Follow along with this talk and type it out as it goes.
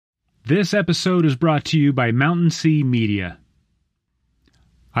This episode is brought to you by Mountain Sea Media.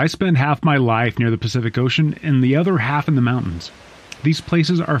 I spend half my life near the Pacific Ocean and the other half in the mountains. These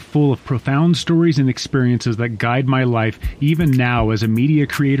places are full of profound stories and experiences that guide my life even now as a media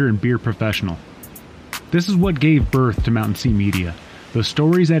creator and beer professional. This is what gave birth to Mountain Sea Media, the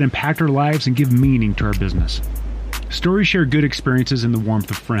stories that impact our lives and give meaning to our business. Stories share good experiences in the warmth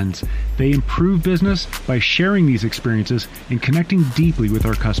of friends. They improve business by sharing these experiences and connecting deeply with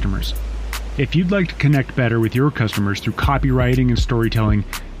our customers. If you'd like to connect better with your customers through copywriting and storytelling,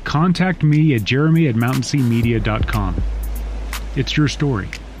 contact me at jeremy@mountainseamedia.com. It's your story.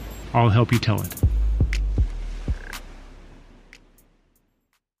 I'll help you tell it.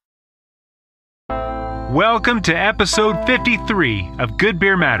 Welcome to episode 53 of Good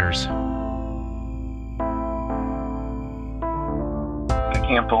Beer Matters.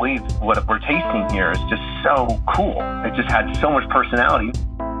 I can't believe what we're tasting here is just so cool. It just had so much personality.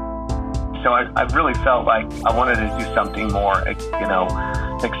 So I really felt like I wanted to do something more,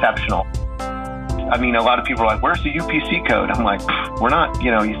 exceptional. I mean, a lot of people are like, where's the UPC code? I'm like, we're not,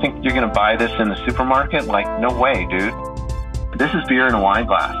 you think you're going to buy this in the supermarket? Like, no way, dude. This is beer in a wine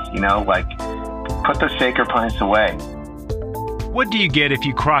glass, put those shaker pints away. What do you get if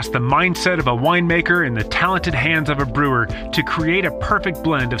you cross the mindset of a winemaker and the talented hands of a brewer to create a perfect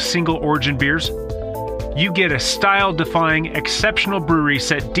blend of single origin beers? You get a style-defying, exceptional brewery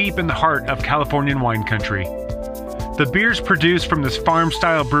set deep in the heart of Californian wine country. The beers produced from this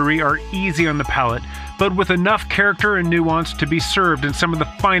farm-style brewery are easy on the palate, but with enough character and nuance to be served in some of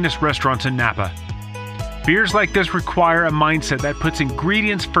the finest restaurants in Napa. Beers like this require a mindset that puts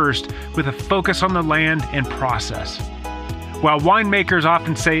ingredients first with a focus on the land and process. While winemakers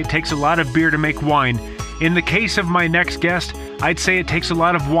often say it takes a lot of beer to make wine, in the case of my next guest, I'd say it takes a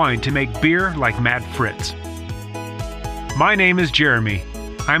lot of wine to make beer like Mad Fritz. My name is Jeremy.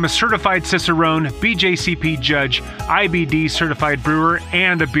 I'm a certified Cicerone, BJCP judge, IBD certified brewer,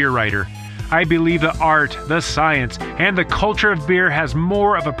 and a beer writer. I believe the art, the science, and the culture of beer has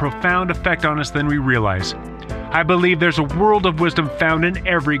more of a profound effect on us than we realize. I believe there's a world of wisdom found in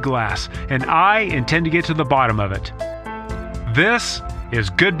every glass, and I intend to get to the bottom of it. This is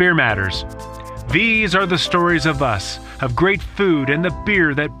Good Beer Matters. These are the stories of us, of great food and the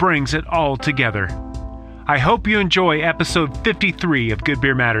beer that brings it all together. I hope you enjoy episode 53 of Good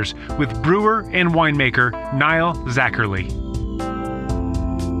Beer Matters with brewer and winemaker Nile Zacherle.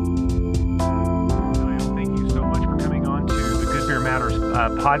 Nile, thank you so much for coming on to the Good Beer Matters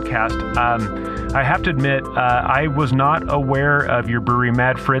podcast. I have to admit, I was not aware of your brewery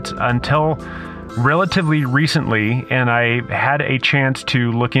Mad Fritz until relatively recently, and I had a chance to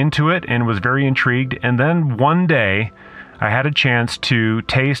look into it and was very intrigued. And then one day I had a chance to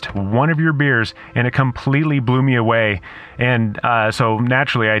taste one of your beers and it completely blew me away. And so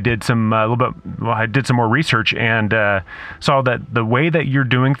naturally I did some more research and saw that the way that you're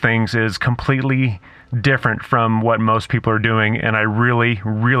doing things is completely different from what most people are doing. And I really,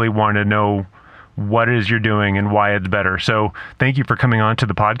 really want to know what it is you're doing and why it's better. So thank you for coming on to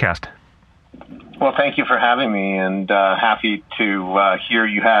the podcast. Well, thank you for having me, and happy to hear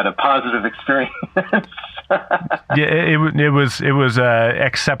you had a positive experience. Yeah, it was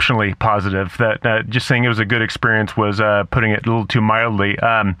exceptionally positive. That just saying it was a good experience was putting it a little too mildly.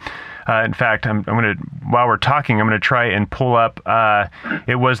 In fact, I'm gonna, while we're talking, I'm gonna try and pull up.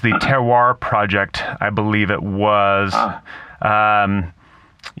 It was the Terroir Project, I believe it was.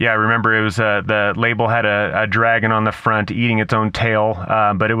 Yeah, I remember it was the label had a dragon on the front eating its own tail,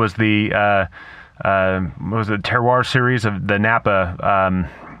 but it was the what was the Terroir series of the Napa.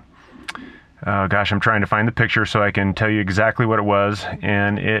 Oh gosh, I'm trying to find the picture so I can tell you exactly what it was,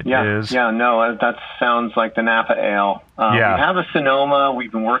 and it is. Yeah, no, that sounds like the Napa Ale. We have a Sonoma.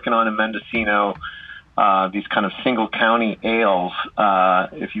 We've been working on in Mendocino, these kind of single county ales,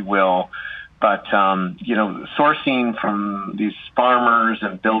 if you will. But, sourcing from these farmers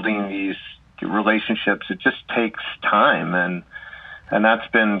and building these relationships, it just takes time. And that's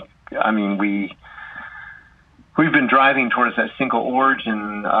been, we've been driving towards that single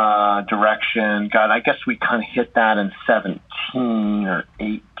origin direction. God, I guess we kind of hit that in 17 or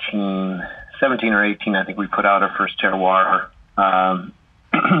 18, I think we put out our first terroir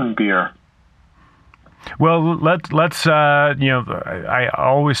beer. Well, let's I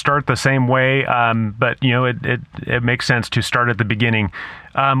always start the same way, but it makes sense to start at the beginning.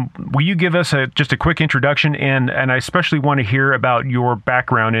 Will you give us just a quick introduction, and I especially want to hear about your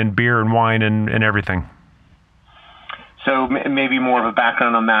background in beer and wine and everything. So maybe more of a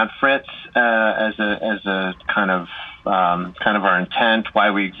background on Mad Fritz as a kind of kind of our intent,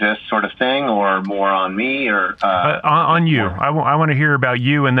 why we exist, sort of thing, or more on me, or on you? I want to hear about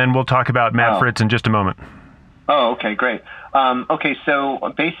you, and then we'll talk about Matt Fritz in just a moment. Oh, okay, great. Okay,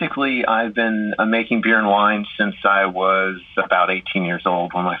 so basically, I've been making beer and wine since I was about 18 years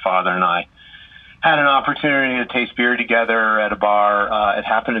old, when my father and I had an opportunity to taste beer together at a bar. It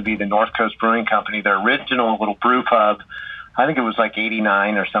happened to be the North Coast Brewing Company, their original little brew pub. I think it was like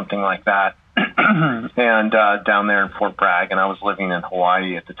 89 or something like that, and down there in Fort Bragg. And I was living in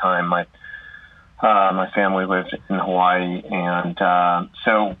Hawaii at the time. My family lived in Hawaii, and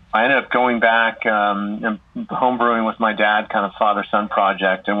so I ended up going back and home brewing with my dad, kind of father-son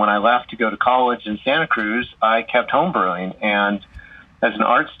project. And when I left to go to college in Santa Cruz, I kept home brewing. And as an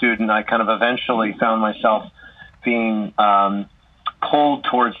art student, I kind of eventually found myself being pulled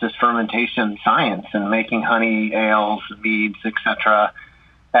towards this fermentation science and making honey, ales, meads, etc.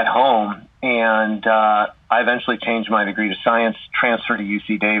 at home. And I eventually changed my degree to science, transferred to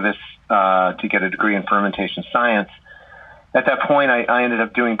UC Davis to get a degree in fermentation science. At that point, I ended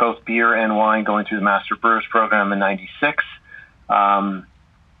up doing both beer and wine, going through the Master Brewers program in '96. And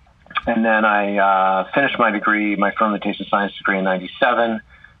then I finished my degree, my fermentation science degree in '97,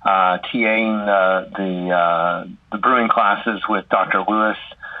 TAing the brewing classes with Dr. Lewis,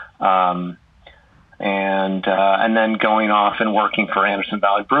 and then going off and working for Anderson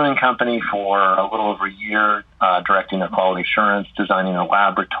Valley Brewing Company for a little over a year, directing their quality assurance, designing their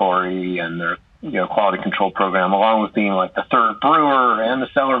laboratory and their quality control program, along with being like the third brewer and the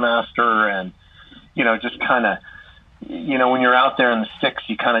cellar master, and just kind of. When you're out there in the sticks,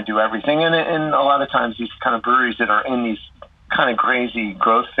 you kind of do everything. And a lot of times these kind of breweries that are in these kind of crazy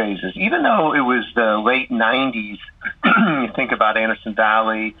growth phases, even though it was the late 90s, you think about Anderson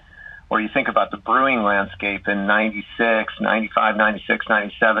Valley, or you think about the brewing landscape in 96, 95, 96,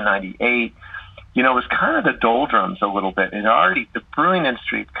 97, 98, it was kind of the doldrums a little bit. The brewing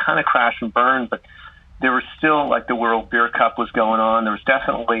industry kind of crashed and burned, but there was still, like, the World Beer Cup was going on. There was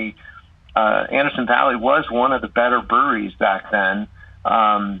definitely... Anderson Valley was one of the better breweries back then,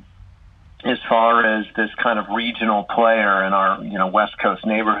 as far as this kind of regional player in our, West Coast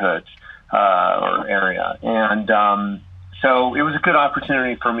neighborhoods, or area. And, so it was a good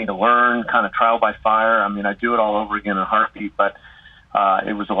opportunity for me to learn, kind of trial by fire. I mean, I'd do it all over again in a heartbeat, but,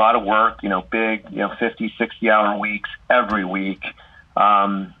 it was a lot of work, big, 50, 60-hour weeks every week.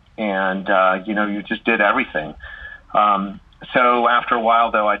 You just did everything. So after a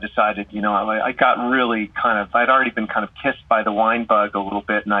while, though, I decided, I got really I'd already been kind of kissed by the wine bug a little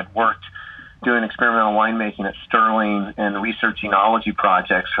bit, and I'd worked doing experimental winemaking at Sterling and research enology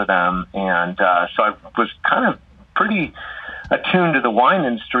projects for them. And so I was kind of pretty attuned to the wine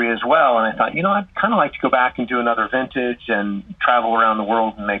industry as well. And I thought, I'd kind of like to go back and do another vintage and travel around the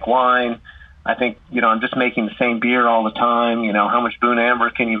world and make wine. I think, I'm just making the same beer all the time. How much Boone Amber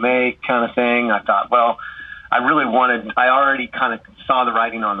can you make, kind of thing. I thought, well, I already kind of saw the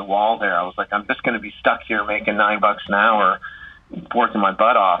writing on the wall there. I was like, I'm just going to be stuck here making $9 an hour, working my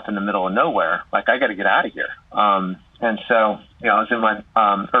butt off in the middle of nowhere. Like, I got to get out of here. And so, I was in my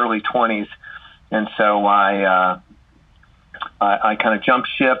early 20s. And so I kind of jumped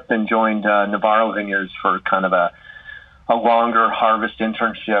ship and joined Navarro Vineyards for kind of a longer harvest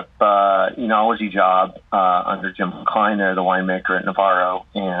internship enology job under Jim Klein there, the winemaker at Navarro,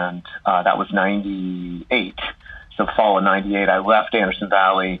 and that was 98. So fall of 98, I left Anderson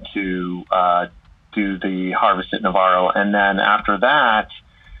Valley to do the harvest at Navarro. And then after that,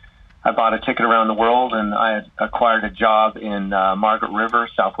 I bought a ticket around the world, and I had acquired a job in Margaret River,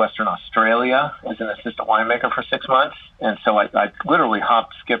 southwestern Australia, as an assistant winemaker for 6 months. And so I literally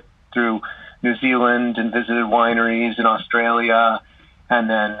skipped through New Zealand and visited wineries in Australia, and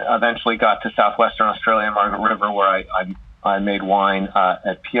then eventually got to southwestern Australia and Margaret River, where I made wine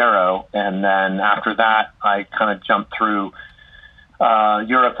at Piero. And then after that, I kind of jumped through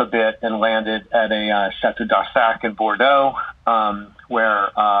Europe a bit and landed at a Chateau d'Arsac in Bordeaux, where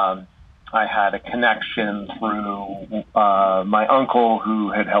I had a connection through my uncle, who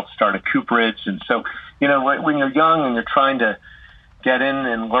had helped start a cooperage. And so, when you're young and you're trying to get in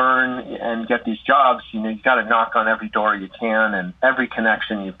and learn and get these jobs, you got to knock on every door you can, and every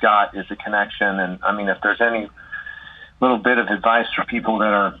connection you've got is a connection. And I mean, if there's any little bit of advice for people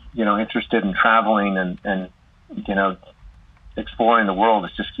that are, interested in traveling and exploring the world,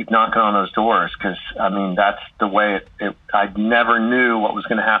 is just keep knocking on those doors. Cause I mean, that's the way I never knew what was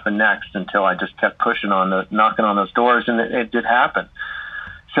going to happen next until I just kept knocking on those doors, and it did happen.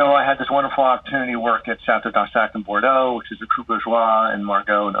 So I had this wonderful opportunity to work at Chateau d'Arsac in Bordeaux, which is a Cru Bourgeois, and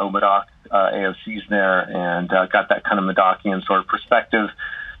Margaux and Haut Medoc AOCs there, and got that kind of Medocian sort of perspective.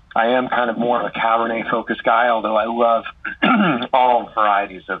 I am kind of more of a Cabernet focused guy, although I love all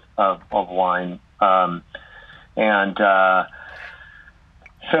varieties of wine.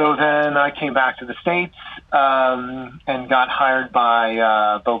 So then I came back to the States and got hired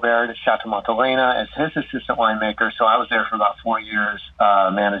by Beau Baird at Chateau Montelena as his assistant winemaker. So I was there for about 4 years,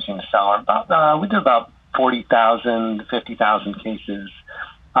 managing the cellar. We did about 40,000 to 50,000 cases.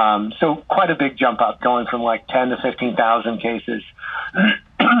 So quite a big jump up, going from like 10 to 15,000 cases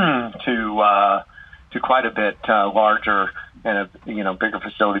to quite a bit larger and a bigger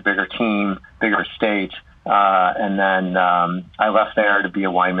facility, bigger team, bigger estate. And then I left there to be a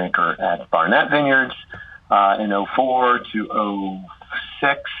winemaker at Barnett Vineyards in 04 to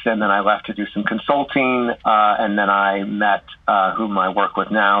 06, and then I left to do some consulting, and then I met whom I work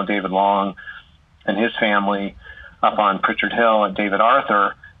with now, David Long and his family up on Pritchard Hill at David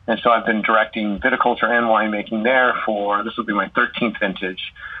Arthur. And so I've been directing viticulture and winemaking there this will be my 13th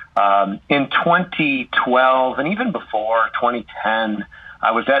vintage. In 2012, and even before 2010,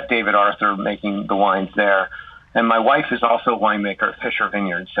 I was at David Arthur making the wines there. And my wife is also a winemaker at Fisher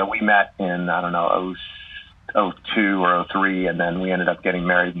Vineyards. So we met in, 02 or 03, and then we ended up getting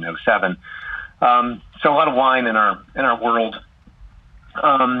married in 07. So a lot of wine in our world.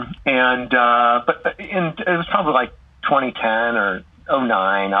 But it was probably like 2010 or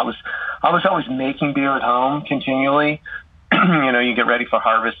 09. I was always making beer at home continually. You get ready for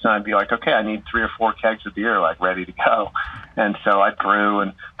harvest, and I'd be like, okay, I need 3 or 4 kegs of beer, like ready to go. And so I'd brew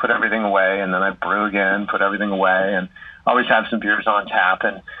and put everything away, and then I'd brew again, put everything away, and always have some beers on tap.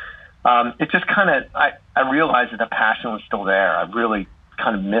 And it just kind of, I realized that the passion was still there. I really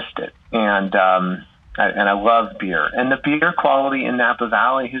kind of missed it. And I love beer. And the beer quality in Napa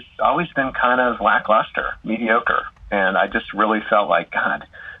Valley has always been kind of lackluster, mediocre. And I just really felt like, God,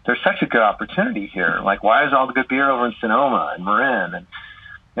 there's such a good opportunity here. Like, why is all the good beer over in Sonoma and Marin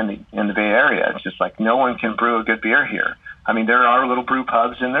and in the Bay Area? It's just like no one can brew a good beer here. I mean, there are little brew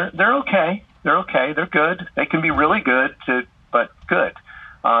pubs, and they're okay. They're okay. They're good. They can be really good, but good.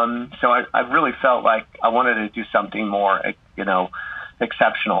 So I really felt like I wanted to do something more,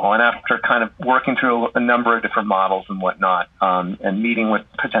 exceptional. And after kind of working through a number of different models and whatnot, and meeting with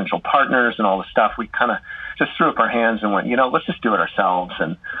potential partners and all the stuff, we kind of just threw up our hands and went, let's just do it ourselves.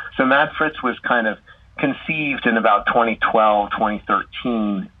 And so Mad Fritz was kind of conceived in about 2012,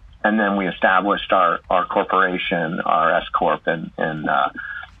 2013, and then we established our corporation, our S Corp, in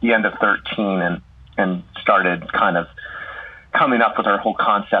the end of 13, and started kind of coming up with our whole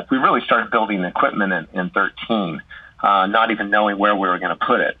concept. We really started building the equipment in 13, not even knowing where we were going to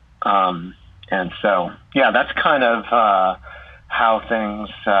put it. And so, yeah, that's kind of how things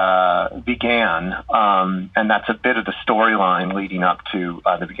began, and that's a bit of the storyline leading up to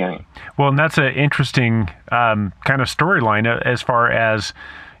the beginning. Well, and that's an interesting kind of storyline as far as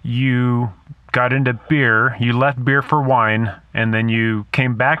you got into beer, you left beer for wine, and then you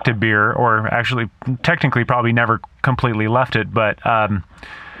came back to beer, or actually technically probably never completely left it, but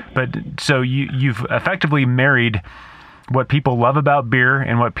so you've effectively married what people love about beer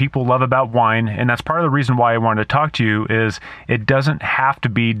and what people love about wine. And that's part of the reason why I wanted to talk to you, is it doesn't have to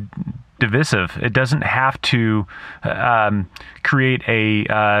be divisive. It doesn't have to create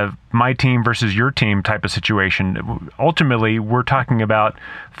a my team versus your team type of situation. Ultimately, we're talking about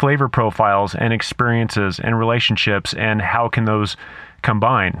flavor profiles and experiences and relationships, and how can those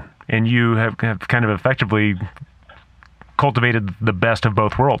combine. And you have kind of effectively cultivated the best of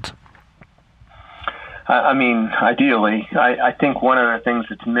both worlds. I mean, ideally, I think one of the things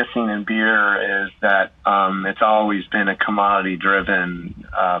that's missing in beer is that it's always been a commodity-driven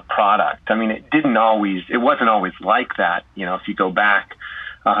product. I mean, it wasn't always like that. If you go back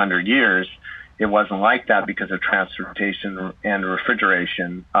 100 years, it wasn't like that because of transportation and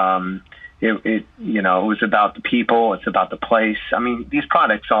refrigeration. It was about the people, it's about the place. I mean, these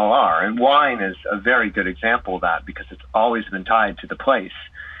products all are, and wine is a very good example of that because it's always been tied to the place.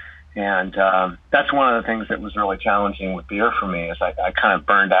 And that's one of the things that was really challenging with beer for me, is I kind of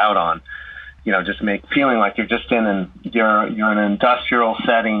burned out on, just feeling like you're just you're in an industrial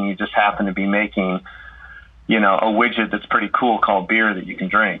setting. You just happen to be making, a widget that's pretty cool called beer that you can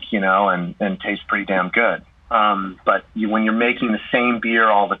drink, and tastes pretty damn good. But when you're making the same beer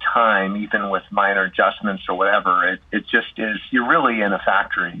all the time, even with minor adjustments or whatever, it just is, you're really in a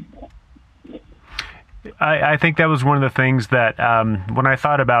factory. I think that was one of the things that when I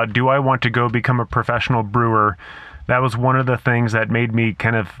thought about, do I want to go become a professional brewer, that was one of the things that made me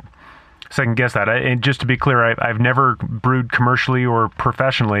kind of second guess that. And just to be clear, I've never brewed commercially or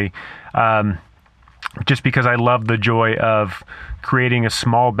professionally. just because I love the joy of creating a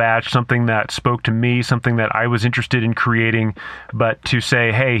small batch, something that spoke to me, something that I was interested in creating. But to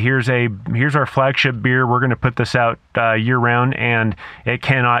say, hey, here's our flagship beer. We're going to put this out year round, and it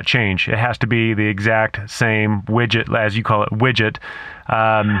cannot change. It has to be the exact same widget, as you call it, widget,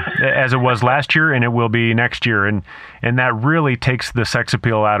 as it was last year, and it will be next year. And that really takes the sex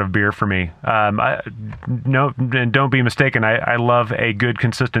appeal out of beer for me. And don't be mistaken. I love a good,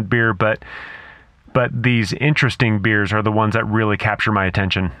 consistent beer, but these interesting beers are the ones that really capture my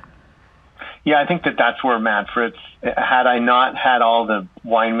attention. Yeah, I think that's where Mad Fritz, had I not had all the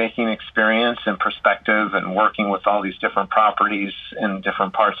winemaking experience and perspective and working with all these different properties in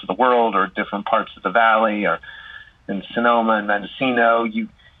different parts of the world or different parts of the valley or in Sonoma and Mendocino,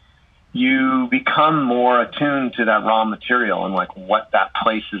 you become more attuned to that raw material and like what that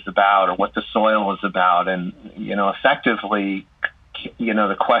place is about or what the soil is about. And, effectively,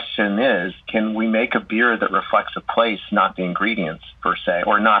 the question is, can we make a beer that reflects a place, not the ingredients per se,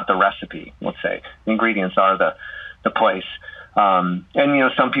 or not the recipe, let's say. The ingredients are the place. And,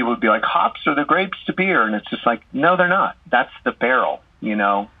 some people would be like, hops are the grapes to beer. And it's just like, no, they're not. That's the barrel,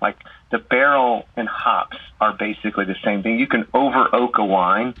 like the barrel and hops are basically the same thing. You can over oak a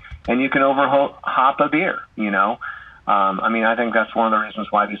wine and you can over hop a beer, I think that's one of the reasons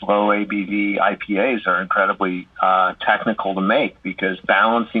why these low ABV IPAs are incredibly technical to make, because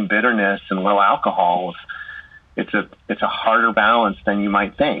balancing bitterness and low alcohol, it's a harder balance than you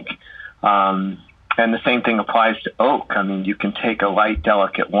might think. And the same thing applies to oak. I mean, you can take a light,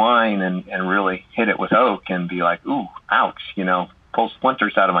 delicate wine and really hit it with oak and be like, ooh, ouch, pull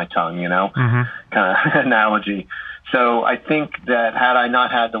splinters out of my tongue, kind of analogy. So I think that had I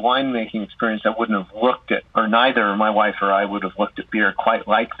not had the winemaking experience, I wouldn't have looked at, or neither my wife or I would have looked at beer quite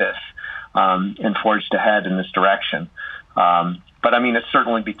like this and forged ahead in this direction. But it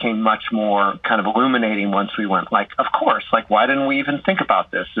certainly became much more kind of illuminating once we went, like, of course, like, why didn't we even think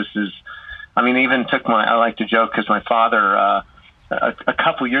about this? This is, even took I like to joke because my father, a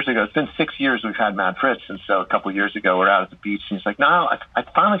couple years ago, it's been 6 years we've had Mad Fritz, and so a couple years ago we're out at the beach, and he's like, no, I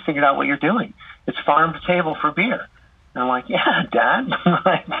finally figured out what you're doing. It's farm to table for beer. And I'm like, yeah, Dad. I'm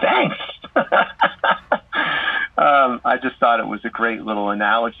like, thanks. I just thought it was a great little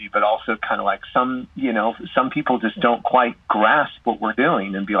analogy, but also kind of like some people just don't quite grasp what we're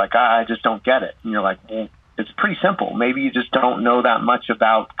doing and be like, I just don't get it. And you're like, well, it's pretty simple. Maybe you just don't know that much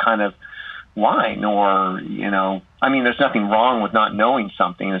about kind of wine or, there's nothing wrong with not knowing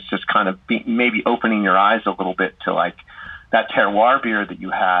something. It's just kind of maybe opening your eyes a little bit to like that terroir beer that you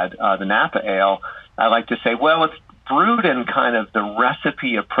had, the Napa Ale. I like to say, well, it's brewed in kind of the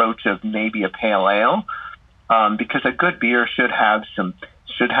recipe approach of maybe a pale ale, because a good beer should have some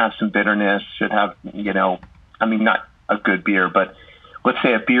bitterness, should have, not a good beer, but let's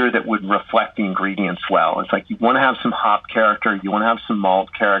say a beer that would reflect the ingredients well. It's like you want to have some hop character, you want to have some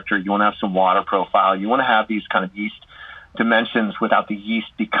malt character, you want to have some water profile, you want to have these kind of yeast dimensions without the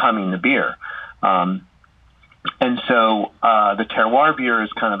yeast becoming the beer. And so the terroir beer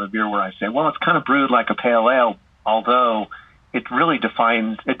is kind of a beer where I say, well, it's kind of brewed like a pale ale, although it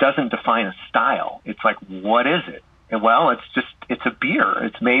doesn't define a style. It's like, what is it? And well, it's a beer.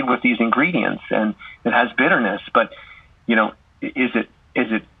 It's made with these ingredients and it has bitterness, but is it,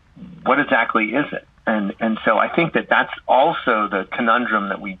 what exactly is it? And so I think that that's also the conundrum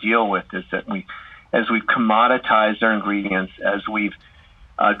that we deal with, is that as we've commoditized our ingredients, as we've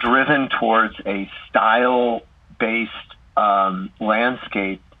driven towards a style-based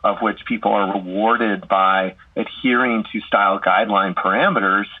landscape of which people are rewarded by adhering to style guideline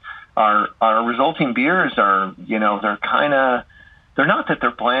parameters, our resulting beers are, they're not that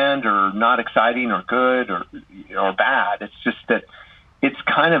they're bland or not exciting or good or bad. It's just that it's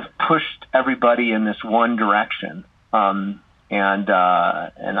kind of pushed everybody in this one direction. And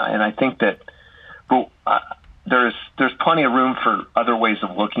I think that, there's plenty of room for other ways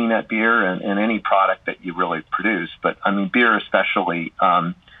of looking at beer and any product that you really produce. But beer especially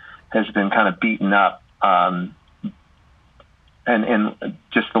has been kind of beaten up, and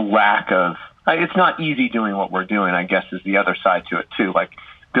just the lack of. It's not easy doing what we're doing, I guess, is the other side to it too. Like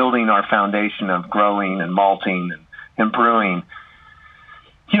building our foundation of growing and malting and brewing.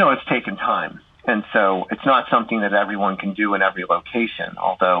 It's taken time. And so it's not something that everyone can do in every location,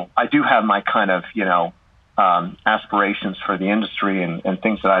 although I do have my kind of, aspirations for the industry and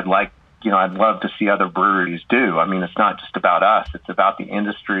things that I'd like, I'd love to see other breweries do. It's not just about us. It's about the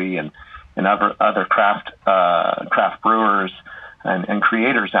industry and other craft brewers and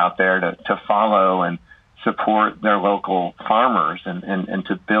creators out there to follow and support their local farmers and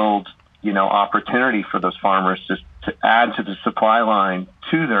to build, opportunity for those farmers to add to the supply line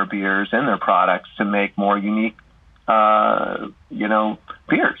to their beers and their products to make more unique, beers.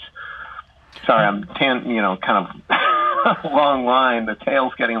 Sorry, I'm kind of long line. The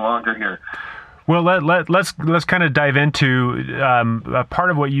tail's getting longer here. Well, let's kind of dive into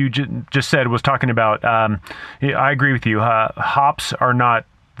part of what you just said was talking about. I agree with you. Hops are not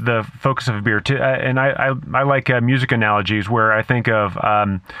the focus of a beer, and I like music analogies where I think of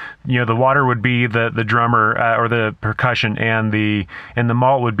the water would be the drummer or the percussion, and the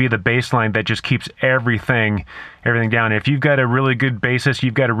malt would be the bass line that just keeps everything down. If you've got a really good basis,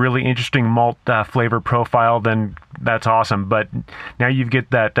 you've got a really interesting malt flavor profile, then that's awesome. But now you get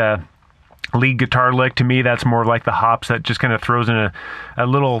that lead guitar lick. To me, that's more like the hops that just kind of throws in a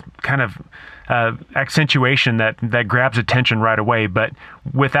little kind of accentuation that grabs attention right away. But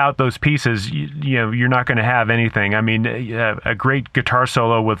without those pieces, you're not going to have anything. I mean, a great guitar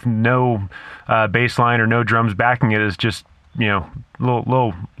solo with no bass line or no drums backing it is just a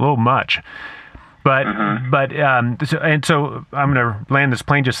little much. But so I'm going to land this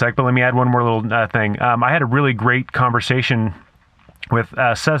plane just a sec. But let me add one more little thing. I had a really great conversation with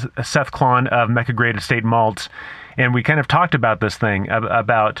Seth Klon of Mecca Great Estate Malts, and we kind of talked about this thing,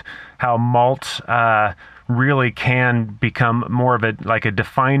 about how malts really can become more of a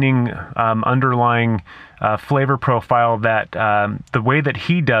defining underlying flavor profile, that the way that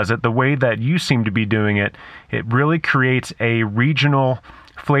he does it, the way that you seem to be doing it, it really creates a regional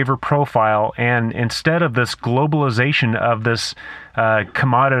flavor profile. And instead of this globalization of this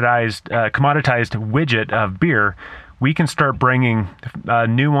commoditized widget of beer, we can start bringing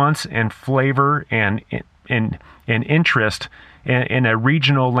nuance and flavor and interest in a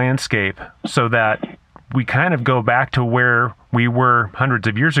regional landscape, so that we kind of go back to where we were hundreds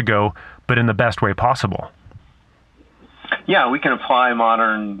of years ago, but in the best way possible. Yeah, we can apply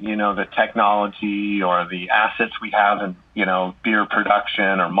modern, the technology or the assets we have in, beer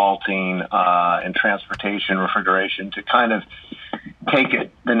production or malting and transportation, refrigeration, to kind of take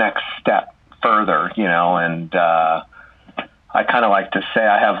it the next step further, and I kind of like to say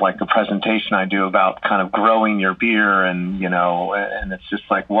I have like a presentation I do about kind of growing your beer, and and it's just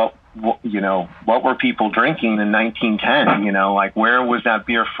like what were people drinking in 1910? Like where was that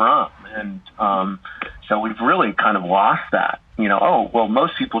beer from? And so we've really kind of lost that.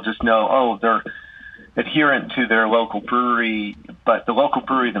 Most people just know, they're adherent to their local brewery, but the local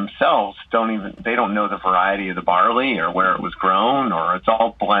brewery themselves don't know the variety of the barley or where it was grown, or it's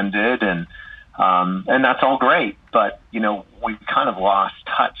all blended, and that's all great, but we've kind of lost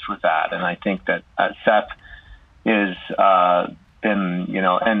touch with that. And I think that Seth is been,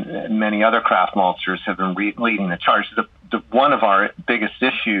 and many other craft maltsters have been leading the charge. One of our biggest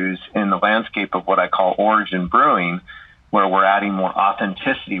issues in the landscape of what I call origin brewing, where we're adding more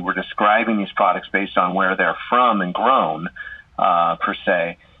authenticity, we're describing these products based on where they're from and grown, per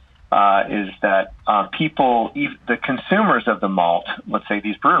se, is that people, the consumers of the malt, let's say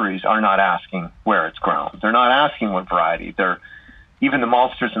these breweries, are not asking where it's grown. They're not asking what variety. Even the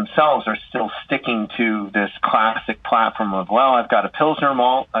maltsters themselves are still sticking to this classic platform of, well, I've got a Pilsner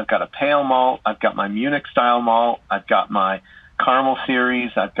malt, I've got a pale malt, I've got my Munich style malt, I've got my caramel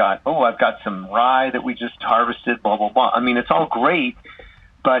series, I've got some rye that we just harvested, blah, blah, blah. I mean, it's all great,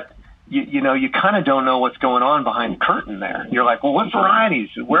 but you kind of don't know what's going on behind the curtain there. You're like, well, what varieties?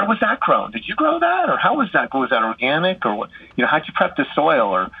 Where was that grown? Did you grow that? Or how was that? Was that organic? Or what? How'd you prep the soil?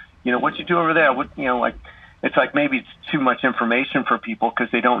 Or, what'd you do over there? It's like maybe it's too much information for people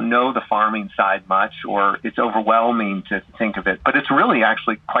because they don't know the farming side much, or it's overwhelming to think of it. But it's really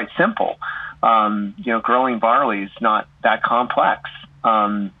actually quite simple. Growing barley is not that complex.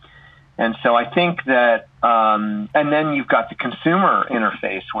 And so I think that, and then you've got the consumer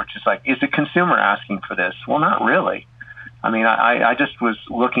interface, which is like, is the consumer asking for this? Well, not really. I mean, I just was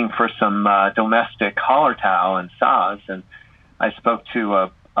looking for some domestic Hallertau and Saaz, and I spoke to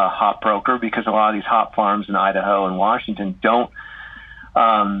a hop broker, because a lot of these hop farms in Idaho and Washington don't,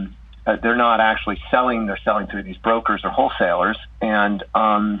 they're not actually selling, they're selling through these brokers or wholesalers. And,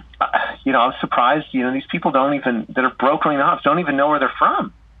 I was surprised, these people that are brokering the hops don't even know where they're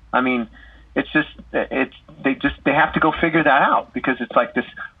from. I mean, they have to go figure that out, because it's like this,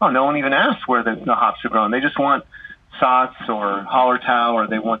 no one even asks where the hops are grown. They just want Saaz or Hallertau, or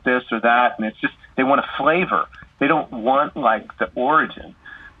they want this or that. And it's just, they want a flavor. They don't want like the origin.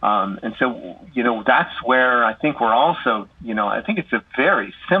 And so, that's where I think we're also, I think it's a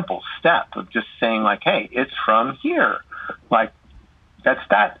very simple step of just saying like, hey, it's from here. Like, that's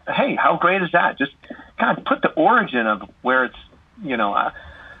that. Hey, how great is that? Just kind of put the origin of where it's,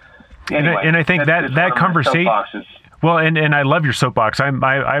 anyway, and I think that conversation, Well, and I love your soapbox.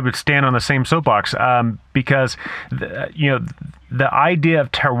 I would stand on the same soapbox because the idea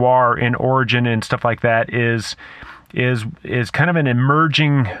of terroir and origin and stuff like that is kind of an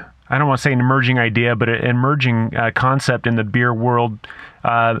emerging. I don't want to say an emerging idea, but an emerging concept in the beer world,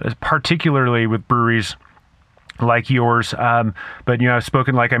 particularly with breweries like yours. But, I've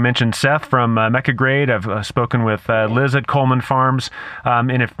spoken, like I mentioned, Seth from Mecca Grade. I've spoken with Liz at Coleman Farms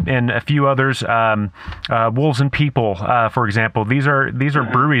and a few others, Wolves and People, for example. These are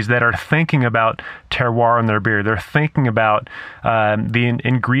breweries that are thinking about terroir in their beer. They're thinking about the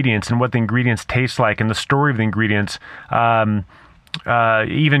ingredients and what the ingredients taste like and the story of the ingredients.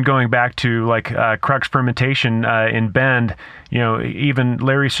 Even going back to like Crux fermentation in Bend, even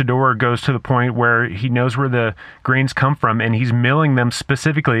Larry Sador goes to the point where he knows where the grains come from and he's milling them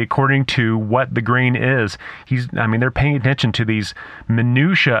specifically according to what the grain is. They're paying attention to these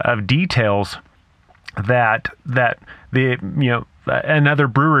minutia of details that another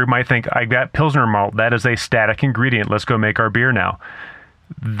brewer might think, I got Pilsner malt, that is a static ingredient, let's go make our beer now.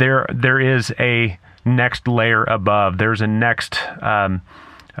 There is a next layer above. There's a next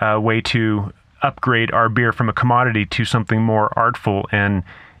way to upgrade our beer from a commodity to something more artful and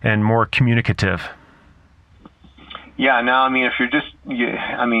more communicative. Yeah, no, if you're just,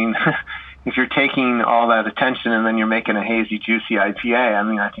 if you're taking all that attention and then you're making a hazy, juicy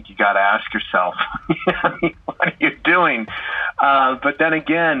IPA, I think you got to ask yourself, what are you doing? But then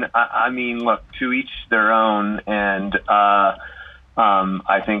again, look, to each their own, and I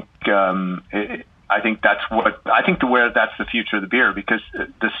think that's that's the future of the beer, because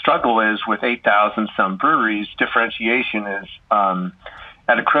the struggle is with 8,000 some breweries, differentiation is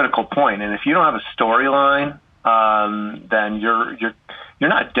at a critical point. And if you don't have a storyline, then you're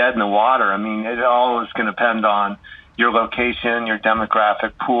not dead in the water. It all is going to depend on your location, your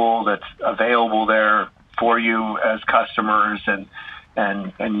demographic pool that's available there for you as customers,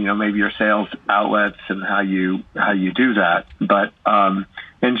 and maybe your sales outlets and how you do that. But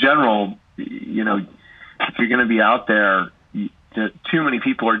in general, if you're going to be out there, too many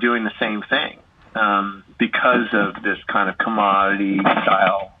people are doing the same thing because of this kind of commodity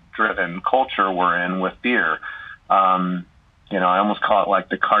style driven culture we're in with beer. I almost call it like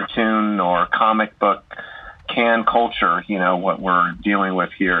the cartoon or comic book can culture. What we're dealing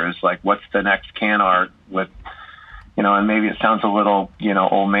with here is like, what's the next can art with, and maybe it sounds a little,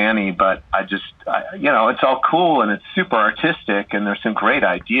 old manny, but it's all cool and it's super artistic and there's some great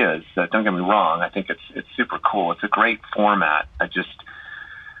ideas. Don't get me wrong. I think it's super cool. It's a great format. It's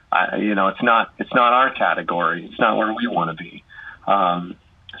not our category. It's not where we want to be.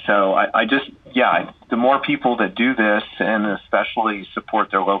 The more people that do this and especially support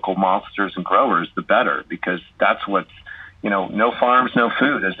their local maltsters and growers, the better, because that's what's, no farms, no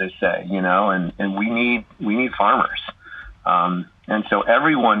food, as they say, and we need farmers. And so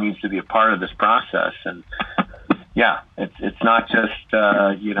everyone needs to be a part of this process. And it's not just,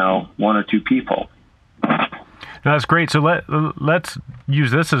 one or two people. No, that's great. So let's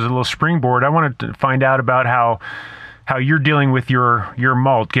use this as a little springboard. I wanted to find out about how you're dealing with your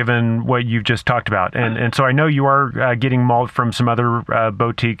malt, given what you've just talked about. And so I know you are getting malt from some other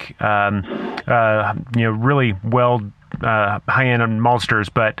boutique, really well high-end maltsters,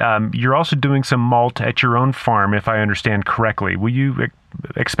 but you're also doing some malt at your own farm, if I understand correctly. Will you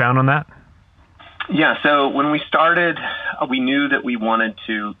expound on that? Yeah, so when we started, we knew that we wanted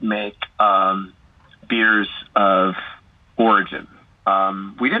to make beers of origin.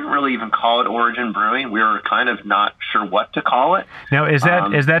 We didn't really even call it origin brewing. We were kind of not sure what to call it. Now, is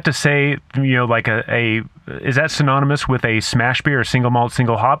that to say, like is that synonymous with a smash beer, a single malt,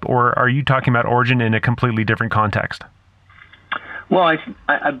 single hop, or are you talking about origin in a completely different context? Well,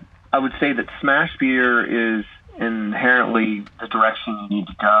 I would say that smash beer is inherently the direction you need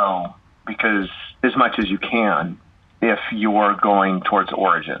to go, because as much as you can, if you're going towards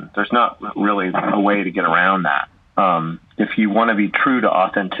origin, there's not really a way to get around that. If you want to be true to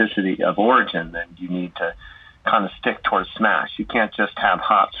authenticity of origin, then you need to kind of stick towards smash. You can't just have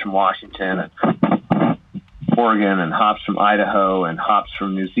hops from Washington and Oregon and hops from Idaho and hops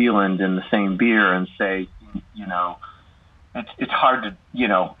from New Zealand in the same beer and say, it's hard to,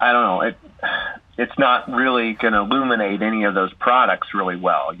 I don't know, it's not really going to illuminate any of those products really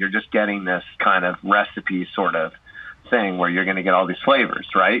well. You're just getting this kind of recipe sort of thing where you're going to get all these flavors,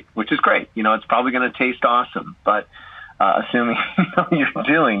 right? Which is great. It's probably going to taste awesome, but assuming you're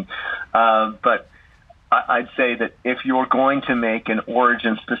doing. But I'd say that if you're going to make an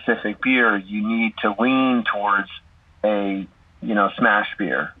origin-specific beer, you need to lean towards a, smash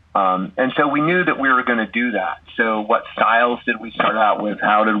beer. And so we knew that we were going to do that. So what styles did we start out with?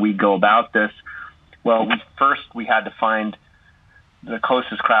 How did we go about this? Well, we had to find the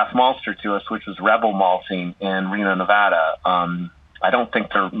closest craft maltster to us, which was Rebel Malting in Reno, Nevada. I don't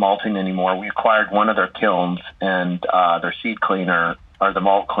think they're malting anymore. We acquired one of their kilns and their seed cleaner, or the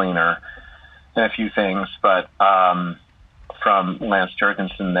malt cleaner, and a few things, but from Lance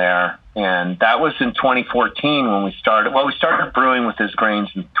Jurgensen there. And that was in 2014 when we started. Well, we started brewing with his grains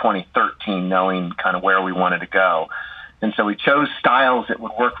in 2013, knowing kind of where we wanted to go. And so we chose styles that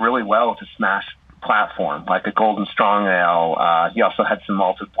would work really well with a smash platform, like a Golden Strong Ale. He also had some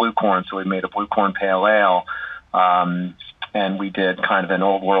malted blue corn, so we made a blue corn pale ale. And we did kind of an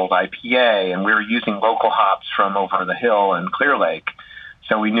old world IPA, and we were using local hops from over the hill in Clear Lake.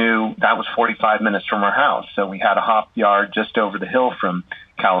 So we knew that was 45 minutes from our house. So we had a hop yard just over the hill from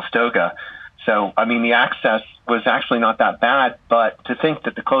Calistoga. So, I mean, the access was actually not that bad, but to think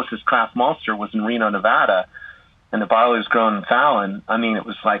that the closest craft maltster was in Reno, Nevada, and the barley was grown in Fallon, I mean, it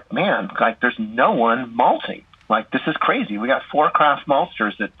was like, man, like there's no one malting. Like, this is crazy. We got four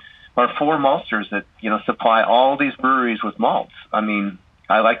maltsters that, you know, supply all these breweries with malts. I mean,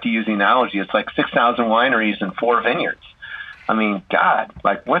 I like to use the analogy. It's like 6,000 wineries and 4 vineyards. I mean, God,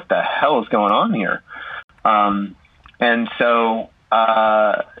 like what the hell is going on here? And so,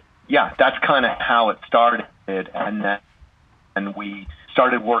 yeah, that's kind of how it started. And we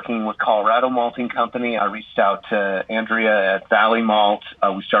started working with Colorado Malting Company. I reached out to Andrea at Valley Malt.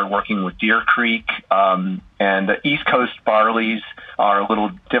 We started working with Deer Creek. And the East Coast barleys are a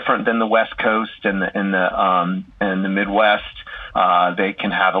little different than the West Coast and the Midwest. They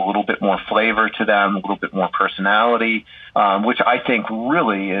can have a little bit more flavor to them, a little bit more personality, which I think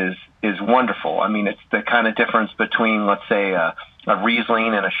really is wonderful. I mean, it's the kind of difference between, let's say, a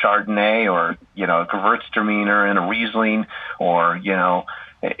Riesling and a Chardonnay, or, you know, a Gewürztraminer and a Riesling, or, you know,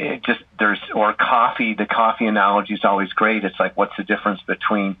 or coffee. The coffee analogy is always great. It's like, what's the difference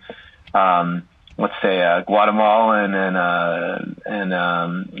between, let's say, a Guatemalan and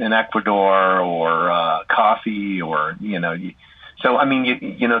an Ecuador, or coffee, or, you know. So, I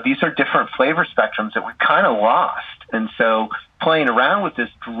mean, you know, these are different flavor spectrums that we kind of lost. And so playing around with this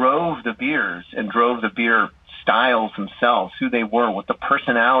drove the beers and drove the beer styles themselves, who they were, what the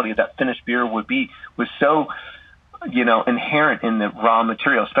personality of that finished beer would be, was so, you know, inherent in the raw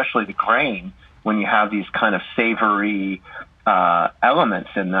material, especially the grain, when you have these kind of savory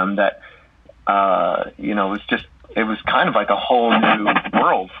elements in them that, you know, it was kind of like a whole new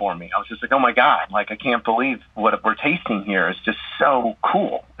world for me. I was just like, oh my God, like I can't believe what we're tasting here. It's just so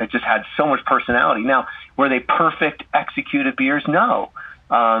cool. It just had so much personality. Now, were they perfect executed beers? No.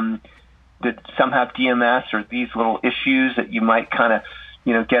 Did some have DMS or these little issues that you might kind of,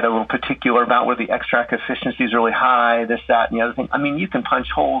 you know, get a little particular about, where the extract efficiency is really high, this, that, and the other thing? I mean, you can punch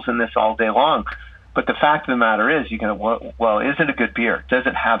holes in this all day long, but the fact of the matter is, you can, well, is it a good beer? Does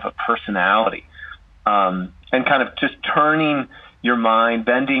it have a personality? And kind of just turning your mind,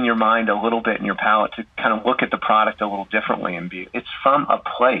 bending your mind a little bit in your palate to kind of look at the product a little differently and it's from a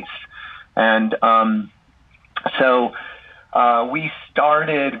place. And so we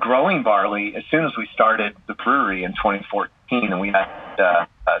started growing barley as soon as we started the brewery in 2014, and we had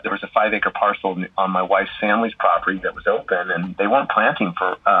there was a 5-acre parcel on my wife's family's property that was open, and they weren't planting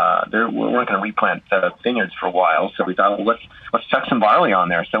for we weren't going to replant the vineyards for a while. So we thought, well, let's chuck some barley on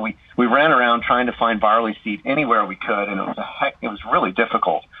there. So we ran around trying to find barley seed anywhere we could, and it was really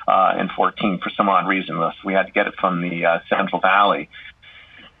difficult in 14 for some odd reason. We had to get it from the Central Valley,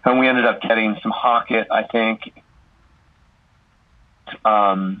 and we ended up getting some Hocket, I think,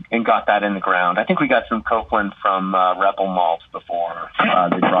 and got that in the ground. I think we got some Copeland from Rebel Malt before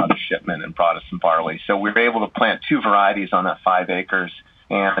they brought a shipment and brought us some barley. So we were able to plant 2 varieties on that 5 acres,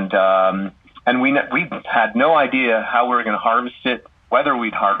 and we had no idea how we were going to harvest it, whether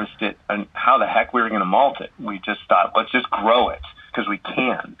we'd harvest it, and how the heck we were going to malt it. We just thought, let's just grow it because we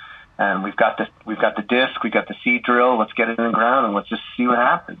can. And we've got the disc, we've got the seed drill. Let's get it in the ground and let's just see what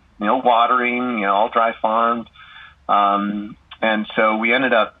happens. You know, watering, you know, all dry farmed. And so we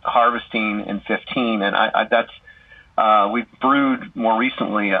ended up harvesting in 15, and we've brewed more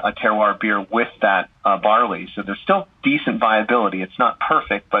recently a terroir beer with that barley. So there's still decent viability. It's not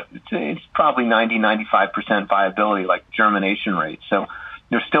perfect, but it's probably 90-95% viability, like germination rate. So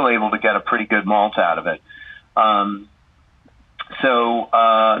you're still able to get a pretty good malt out of it. So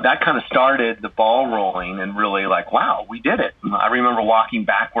that kind of started the ball rolling, and really like, wow, we did it. I remember walking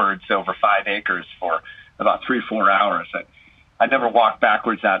backwards over 5 acres for about 3 or 4 hours. I'd never walked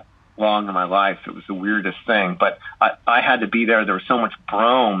backwards that long in my life. It was the weirdest thing, but I had to be there. There was so much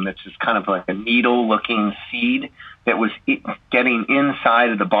brome that's just kind of like a needle-looking seed that was getting inside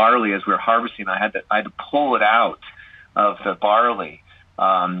of the barley as we were harvesting. I had to pull it out of the barley,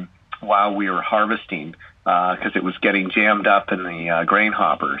 while we were harvesting because it was getting jammed up in the grain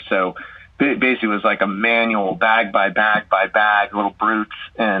hopper. So basically it was like a manual bag by bag by bag, little brutes.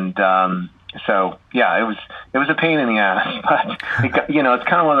 And so, yeah, it was a pain in the ass. But, it's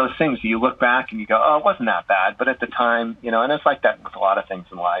kind of one of those things you look back and you go, oh, it wasn't that bad. But at the time, and it's like that with a lot of things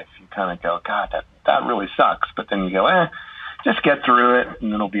in life. You kind of go, God, that really sucks. But then you go, just get through it,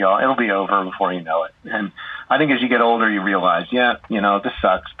 and it'll be over before you know it. And I think as you get older, you realize, this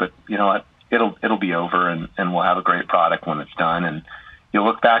sucks, but you know what? It'll be over, and we'll have a great product when it's done, and you'll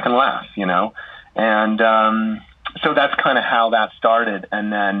look back and laugh, And so that's kind of how that started.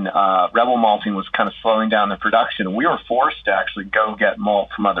 And then Rebel Malting was kind of slowing down the production. We were forced to actually go get malt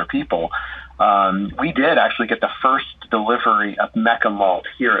from other people. We did actually get the first delivery of Mecca malt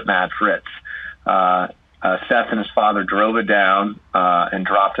here at Mad Fritz. Seth and his father drove it down and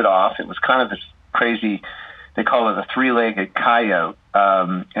dropped it off. It was kind of this crazy, they call it a three-legged coyote,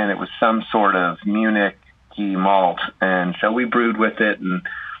 and it was some sort of Munich-y malt. And so we brewed with it,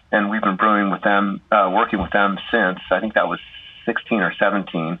 and we've been brewing with them, working with them since. I think that was 16 or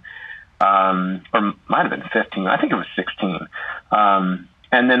 17, or might have been 15. I think it was 16.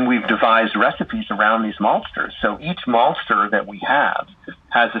 And then we've devised recipes around these maltsters. So each maltster that we have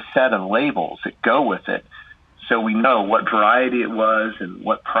has a set of labels that go with it. So we know what variety it was and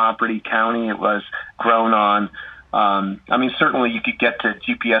what property, county it was grown on. Certainly you could get to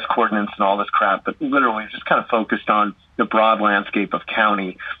GPS coordinates and all this crap, but literally just kind of focused on the broad landscape of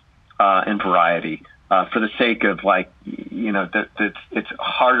county and variety for the sake of it's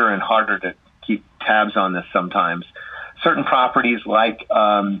harder and harder to keep tabs on this sometimes. Certain properties like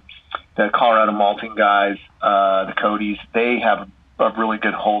the Colorado malting guys, the Codys, they have a really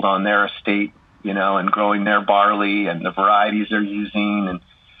good hold on their estate, and growing their barley and the varieties they're using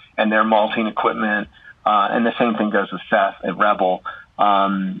and their malting equipment. And the same thing goes with Seth at Rebel.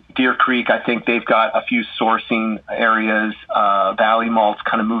 Deer Creek, I think they've got a few sourcing areas. Valley Malt's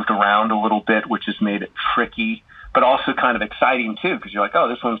kind of moved around a little bit, which has made it tricky, but also kind of exciting too, because you're like, oh,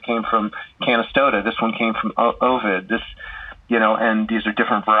 this one came from Canastota, this one came from Ovid, this, and these are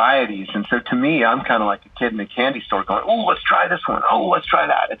different varieties. And so to me, I'm kind of like a kid in a candy store going, oh, let's try this one. Oh, let's try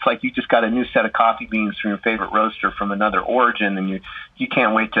that. It's like you just got a new set of coffee beans from your favorite roaster from another origin, and you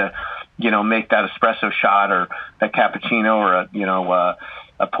can't wait to, make that espresso shot or that cappuccino or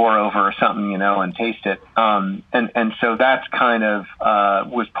a pour over or something, and taste it. And so that's kind of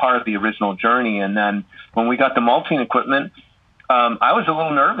was part of the original journey. And then when we got the malting equipment, I was a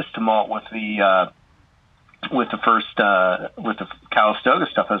little nervous to malt with the Calistoga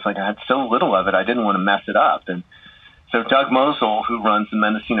stuff. I was like, I had so little of it, I didn't want to mess it up. And so Doug Mosel, who runs the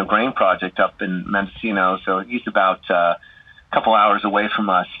Mendocino Grain Project up in Mendocino, so he's about a couple hours away from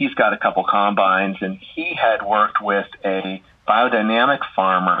us. He's got a couple combines, and he had worked with a biodynamic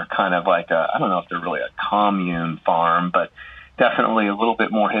farmer, kind of like I don't know if they're really a commune farm, but definitely a little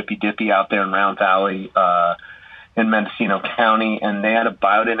bit more hippy-dippy out there in Round Valley in Mendocino County. And they had a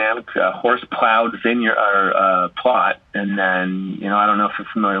biodynamic horse-plowed vineyard or plot. And then, I don't know if you're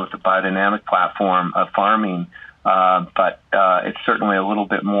familiar with the biodynamic platform of farming, but it's certainly a little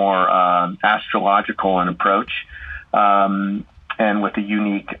bit more astrological in approach. And with a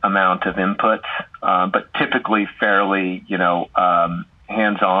unique amount of inputs, but typically fairly,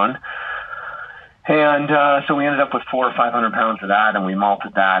 hands-on. And so we ended up with 400 or 500 pounds of that, and we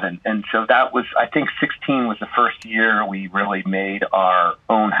malted that. And so that was, I think 16 was the first year we really made our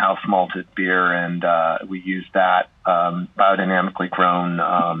own house malted beer, and we used that biodynamically grown.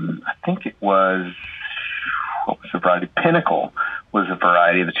 I think it was, what was the variety? Pinnacle was a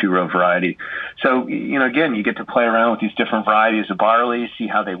variety, the two-row variety. So, again, you get to play around with these different varieties of barley, see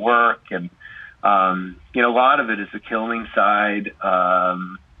how they work. And, a lot of it is the kilning side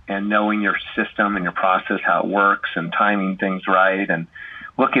and knowing your system and your process, how it works, and timing things right, and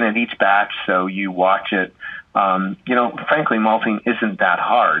looking at each batch so you watch it. Frankly, malting isn't that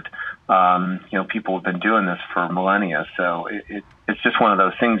hard. People have been doing this for millennia, so it's just one of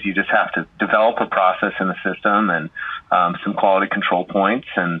those things. You just have to develop a process in the system and some quality control points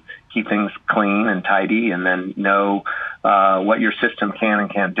and keep things clean and tidy, and then know what your system can and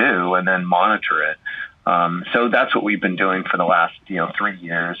can't do, and then monitor it. So that's what we've been doing for the last 3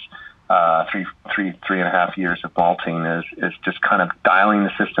 years, three and a half years of malting is just kind of dialing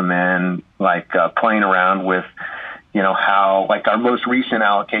the system in, like playing around with how, like, our most recent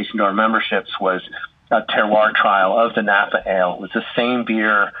allocation to our memberships was a terroir trial of the Napa Ale. It was the same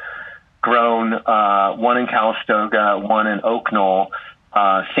beer grown, one in Calistoga, one in Oak Knoll,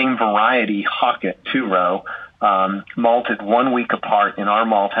 same variety, Hockett, two-row, malted 1 week apart in our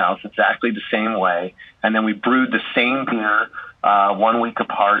malt house, exactly the same way. And then we brewed the same beer 1 week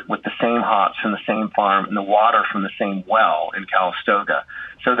apart with the same hops from the same farm and the water from the same well in Calistoga.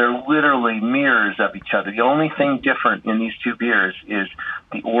 So they're literally mirrors of each other. The only thing different in these two beers is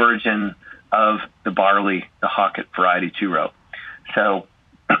the origin of the barley, the Hocket variety 2-row. So,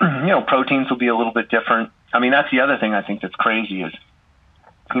 proteins will be a little bit different. I mean, that's the other thing I think that's crazy is,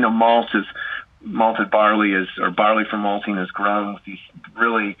 malted barley or barley for malting is grown with these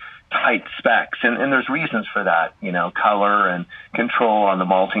really tight specs. And there's reasons for that, color and control on the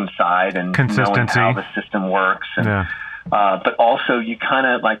malting side and consistency, knowing how the system works. And, but also you kind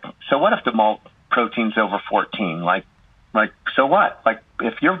of so what if the malt protein's over 14? So what?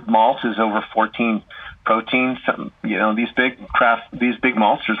 If your malt is over 14 proteins, these big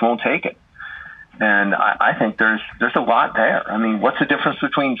maltsters won't take it. And I think there's a lot there. I mean, what's the difference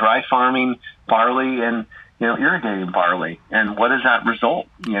between dry farming barley and irrigating barley, and what does that result?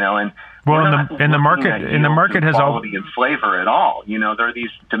 And the market has quality and flavor at all. There are these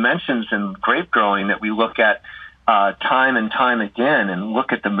dimensions in grape growing that we look at time and time again, and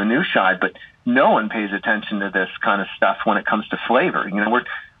look at the minutiae, but no one pays attention to this kind of stuff when it comes to flavor.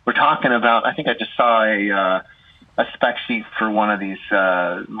 We're talking about. I think I just saw a spec sheet for one of these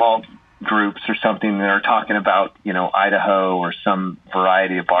malt groups or something. They're talking about Idaho or some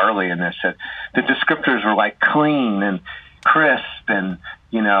variety of barley, and they said the descriptors were clean and crisp and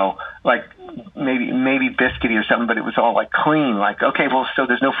maybe biscuity or something, but it was all clean. Okay, well, so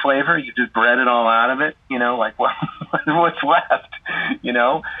there's no flavor. You just bred it all out of it. What's left?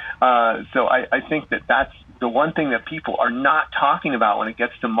 So I think that's the one thing that people are not talking about when it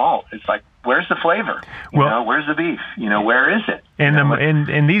gets to malt. It's where's the flavor? Where's the beef? Where is it?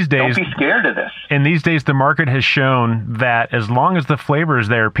 And these days, don't be scared of this. In these days, the market has shown that as long as the flavor is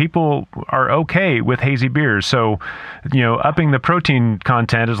there, people are okay with hazy beers. So, upping the protein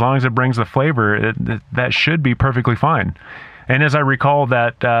content, as long as it brings the flavor, that should be perfectly fine. And as I recall,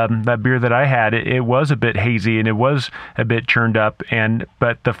 that beer that I had, it was a bit hazy and it was a bit churned up,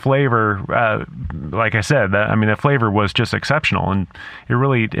 but the flavor, like I said, the flavor was just exceptional, and it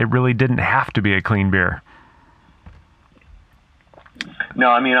really didn't have to be a clean beer. No,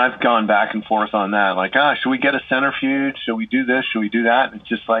 I've gone back and forth on that. Should we get a centrifuge? Should we do this? Should we do that? It's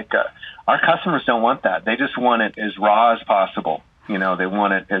just our customers don't want that. They just want it as raw as possible. They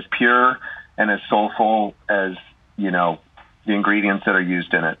want it as pure and as soulful as the ingredients that are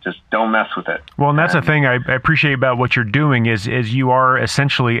used in it. Just don't mess with it. Well, and that's the thing I appreciate about what you're doing is you are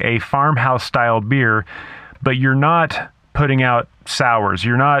essentially a farmhouse style beer, but you're not putting out sours.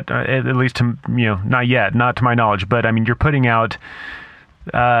 You're not, at least not yet, not to my knowledge, but you're putting out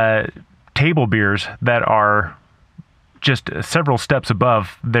table beers that are just several steps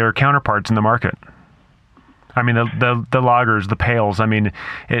above their counterparts in the market. The lagers, the pales.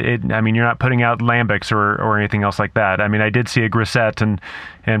 You're not putting out lambics or anything else like that. I did see a grisette and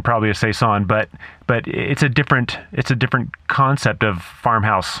probably a saison, but it's a different concept of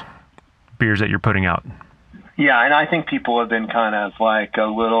farmhouse beers that you're putting out. Yeah, and I think people have been kind of a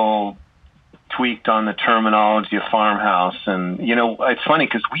little tweaked on the terminology of farmhouse, and it's funny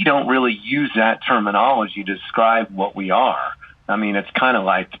because we don't really use that terminology to describe what we are. It's kind of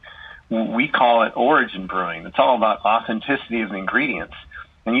we call it origin brewing. It's all about authenticity of the ingredients.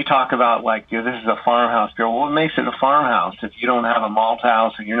 And you talk about this is a farmhouse beer. Well, what makes it a farmhouse? If you don't have a malt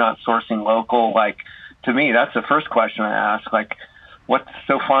house and you're not sourcing local, to me, that's the first question I ask. What's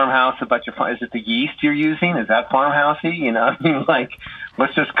so farmhouse about your farm? Is it the yeast you're using? Is that farmhousey?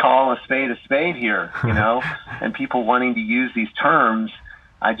 Let's just call a spade here, and people wanting to use these terms.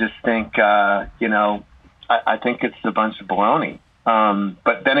 I just think, I think it's a bunch of baloney.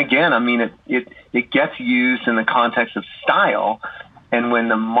 But then again, it gets used in the context of style, and when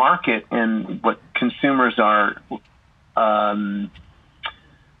the market and what consumers are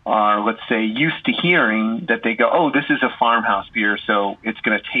let's say used to hearing, that they go, oh, this is a farmhouse beer, so it's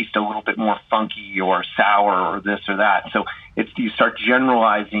going to taste a little bit more funky or sour or this or that. So you start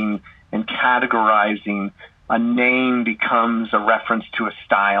generalizing and categorizing. A name becomes a reference to a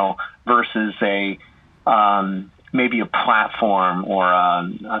style versus maybe a platform or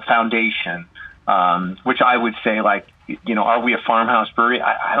a foundation, which I would say are we a farmhouse brewery?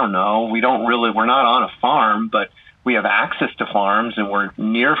 I don't know. We're not on a farm, but we have access to farms and we're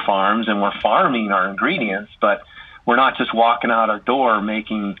near farms and we're farming our ingredients, but we're not just walking out our door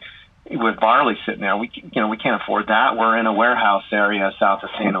making with barley sitting there. We can't afford that. We're in a warehouse area south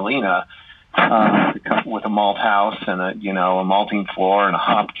of St. Helena, with a malt house and a malting floor and a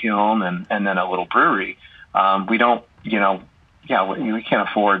hop kiln and then a little brewery. We don't, we can't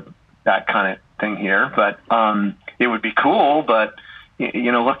afford that kind of thing here, but it would be cool. But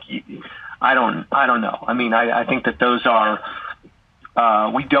look, I don't know. I think that those are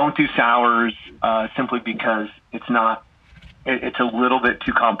We don't do sours simply because it's not. It's a little bit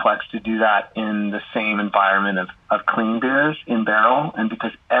too complex to do that in the same environment of clean beers in barrel, and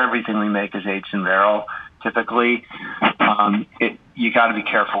because everything we make is aged in barrel, typically, you got to be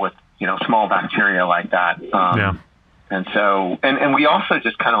careful with small bacteria like that. And so, and we also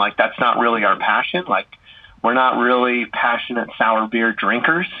just kind of like, that's not really our passion. Like, we're not really passionate sour beer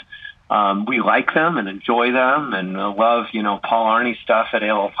drinkers. We like them and enjoy them and love, Paul Arney's stuff at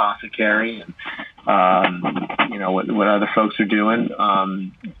Ale Apothecary and, what other folks are doing.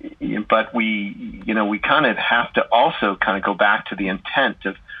 But we kind of have to also kind of go back to the intent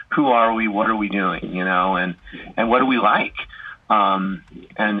of who are we, what are we doing, and what do we like?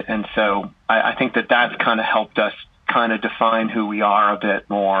 And so I think that's kind of helped us kind of define who we are a bit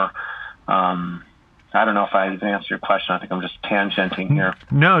more. I don't know if I answered your question. I think I'm just tangenting here.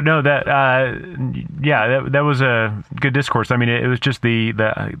 No, that was a good discourse. I mean, it was just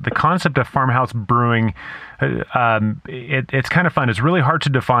the concept of farmhouse brewing. It's kind of fun. It's really hard to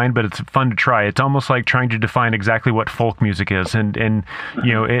define, but it's fun to try. It's almost like trying to define exactly what folk music is, and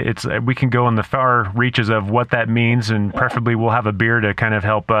it's we can go in the far reaches of what that means, and preferably we'll have a beer to kind of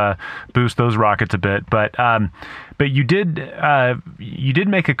help boost those rockets a bit. But you did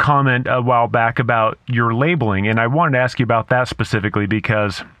make a comment a while back about your labeling, and I wanted to ask you about that specifically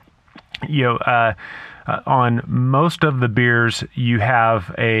because on most of the beers you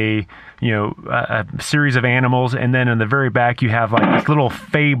have a series of animals, and then in the very back you have like this little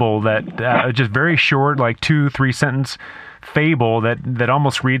fable that just very short, like 2-3 sentence fable that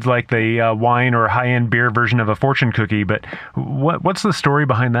almost reads like the wine or high-end beer version of a fortune cookie. But what's the story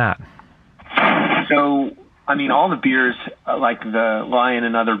behind that? So, I mean, all the beers, like the Lion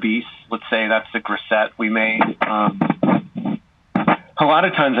and Other Beasts, let's say that's the grisette we made. A lot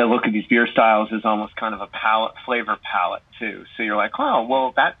of times I look at these beer styles as almost kind of a flavor palette too. So you're like, oh,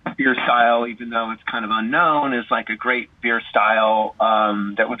 well, that beer style, even though it's kind of unknown, is like a great beer style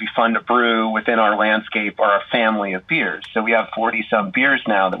that would be fun to brew within our landscape or our family of beers. So we have 40-some beers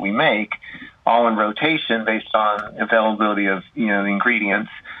now that we make, all in rotation based on availability of the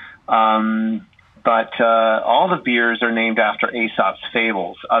ingredients. But all the beers are named after Aesop's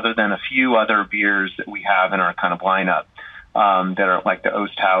fables, other than a few other beers that we have in our kind of lineup that are like the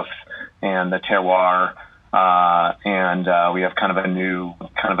Osthaus and the Terroir, and we have kind of a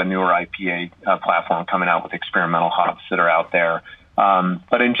newer IPA platform coming out with experimental hops that are out there.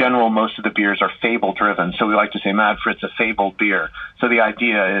 But in general, most of the beers are fable-driven. So we like to say, Mad Fritz, a fabled beer. So the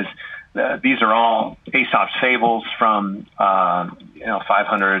idea is these are all Aesop's fables from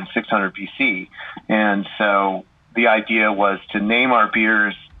 500, 600 BC. And so the idea was to name our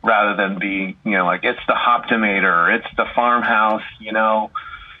beers rather than be, like it's the Hoptomator, it's the Farmhouse,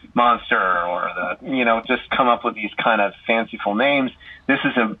 Monster, or the, just come up with these kind of fanciful names. This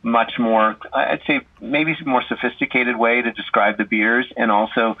is a much more, I'd say, maybe more sophisticated way to describe the beers. And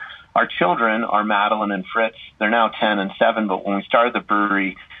also our children, our Madeline and Fritz, they're now 10 and 7, but when we started the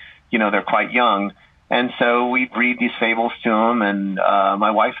brewery, they're quite young. And so we'd read these fables to them, and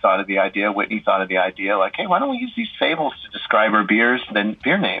my wife thought of the idea, Whitney thought of the idea, like, hey, why don't we use these fables to describe our beers than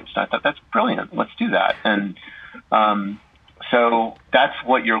beer names? And I thought, that's brilliant. Let's do that. And so that's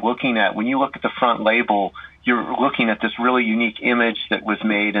what you're looking at. When you look at the front label, you're looking at this really unique image that was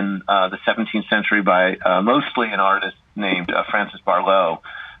made in the 17th century by mostly an artist named Francis Barlow,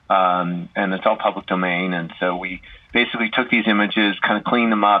 and it's all public domain. And so we basically took these images, kind of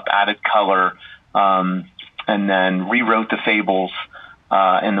cleaned them up, added color, and then rewrote the fables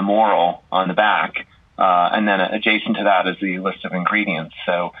and the moral on the back, and then adjacent to that is the list of ingredients.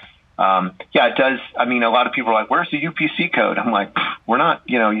 So, it does. I mean, a lot of people are like, where's the UPC code? I'm like, we're not,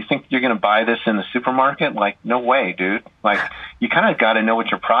 you think you're going to buy this in the supermarket? Like, no way, dude. Like, you kind of got to know what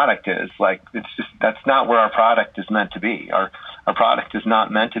your product is. Like, it's just, that's not where our product is meant to be. Our product is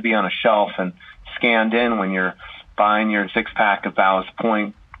not meant to be on a shelf and scanned in when you're buying your 6-pack of Ballast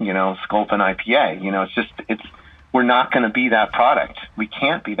Point, Sculpin IPA. We're not going to be that product. We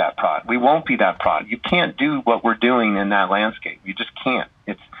can't be that product. We won't be that product. You can't do what we're doing in that landscape. You just can't.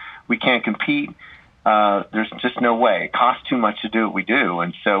 We can't compete. There's just no way. It costs too much to do what we do.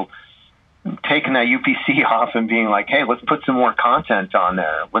 And so taking that UPC off and being like, hey, let's put some more content on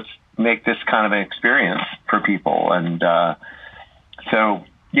there. Let's make this kind of an experience for people. And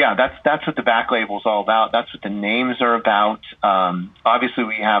that's what the back label is all about. That's what the names are about. Obviously,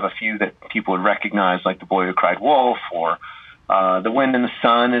 we have a few that people would recognize, like The Boy Who Cried Wolf, or The Wind and the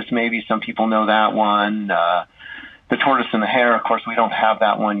Sun is maybe some people know that one. The Tortoise and the Hare, of course, we don't have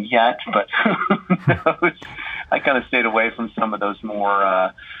that one yet, but who knows? I kind of stayed away from some of those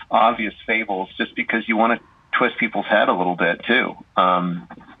more obvious fables just because you want to twist people's head a little bit too.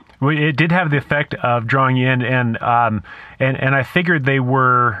 Well, it did have the effect of drawing you in, and I figured they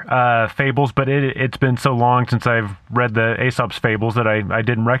were fables, but it's been so long since I've read the Aesop's fables that I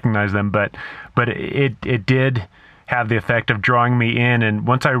didn't recognize them. But it did have the effect of drawing me in, and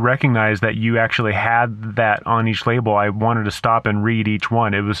once I recognized that you actually had that on each label, I wanted to stop and read each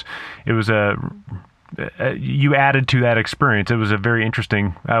one. It was you added to that experience. It was a very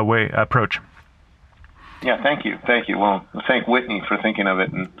interesting approach. Yeah, thank you. Well, thank Whitney for thinking of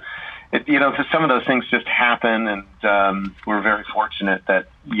it, and some of those things just happen, and we're very fortunate that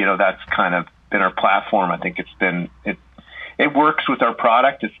that's kind of been our platform. I think it works with our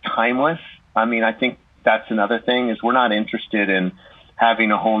product. It's timeless. I mean, I think that's another thing is we're not interested in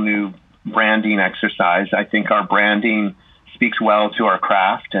having a whole new branding exercise. I think our branding speaks well to our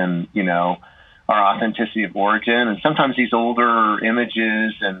craft and our authenticity of origin, and sometimes these older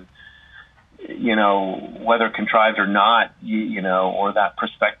images and whether contrived or not, or that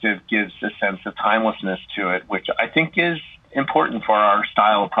perspective gives a sense of timelessness to it, which I think is important for our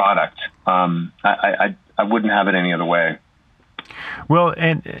style of product. I wouldn't have it any other way. Well,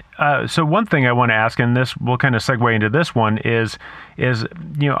 and so one thing I want to ask, and this will kind of segue into this one, is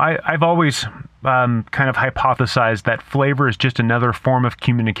I've always kind of hypothesized that flavor is just another form of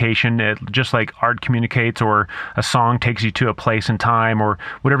communication, just like art communicates, or a song takes you to a place and time, or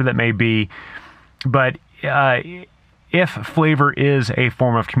whatever that may be. But if flavor is a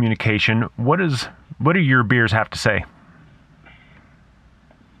form of communication, what do your beers have to say?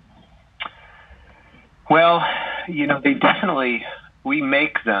 Well, they definitely, we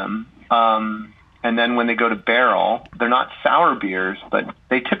make them, and then when they go to barrel, they're not sour beers, but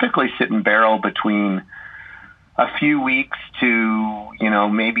they typically sit in barrel between a few weeks to,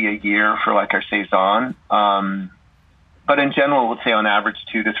 maybe a year for like our Saison. But in general, let's say on average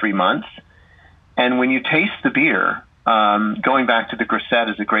 2 to 3 months. And when you taste the beer, going back to the Grisette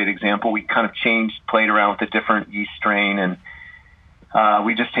is a great example. We kind of played around with a different yeast strain, and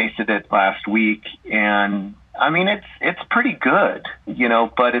we just tasted it last week. And I mean, it's pretty good,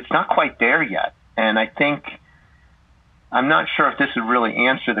 but it's not quite there yet. And I think, I'm not sure if this would really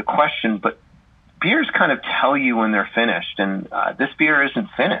answer the question, but beers kind of tell you when they're finished. And this beer isn't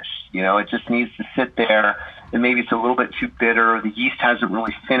finished. It just needs to sit there. And maybe it's a little bit too bitter. The yeast hasn't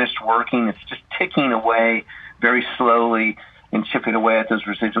really finished working. It's just ticking away very slowly and chipping away at those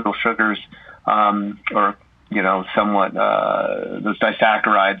residual sugars, or somewhat those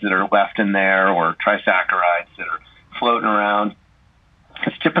disaccharides that are left in there, or trisaccharides that are floating around.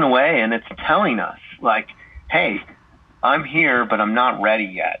 It's chipping away, and it's telling us, like, hey, I'm here, but I'm not ready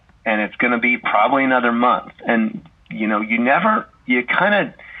yet. And it's going to be probably another month. And,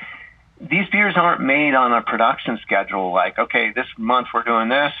 these beers aren't made on a production schedule, like, okay, this month we're doing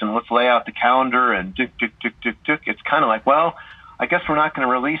this, and let's lay out the calendar, and It's kind of like, well, I guess we're not going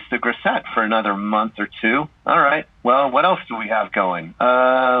to release the Grisette for another month or two. All right. Well, what else do we have going?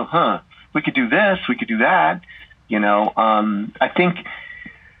 We could do this. We could do that. I think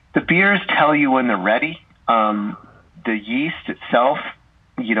the beers tell you when they're ready. The yeast itself,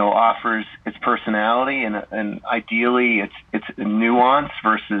 offers its personality, and ideally it's a nuance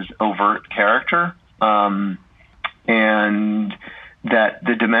versus overt character. And that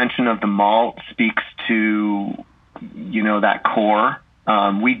the dimension of the malt speaks to that core.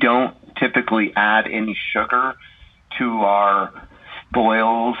 We don't typically add any sugar to our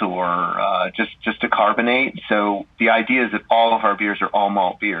boils or just to carbonate. So the idea is that all of our beers are all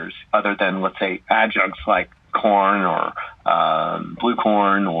malt beers, other than, let's say, adjuncts like corn or blue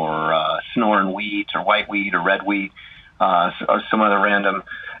corn or Sonoran wheat or white wheat or red wheat, or some other random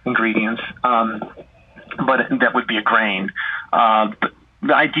ingredients. But that would be a grain. But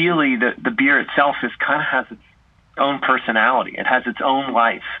ideally, the beer itself has its own personality. It has its own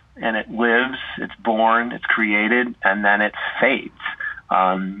life, and it lives, it's born, it's created, and then it fades.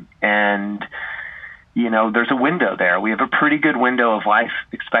 There's a window there. We have a pretty good window of life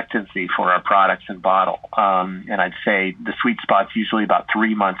expectancy for our products in bottle. And I'd say the sweet spot's usually about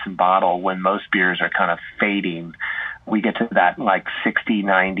 3 months in bottle, when most beers are kind of fading. We get to that like 60,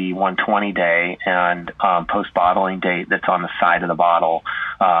 90, 120 day and post-bottling date that's on the side of the bottle.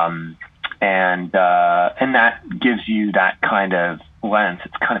 And that gives you that kind of length.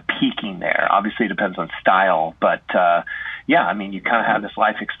 It's kind of peaking there. Obviously, it depends on style, but you kind of have this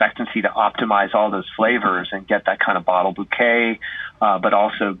life expectancy to optimize all those flavors and get that kind of bottle bouquet, but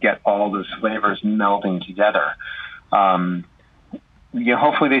also get all those flavors melding together.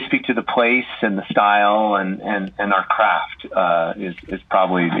 Hopefully they speak to the place and the style and our craft is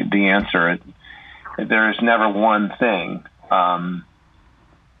probably the answer. There is never one thing.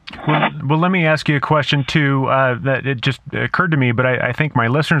 Well, let me ask you a question too. That it just occurred to me, but I think my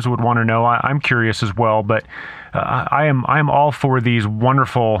listeners would want to know. I'm curious as well, but I am all for these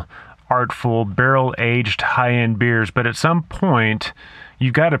wonderful, artful, barrel-aged, high-end beers. But at some point,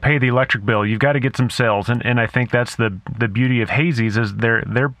 you've got to pay the electric bill. You've got to get some sales, and I think that's the beauty of hazies is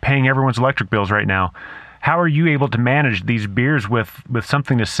they're paying everyone's electric bills right now. How are you able to manage these beers with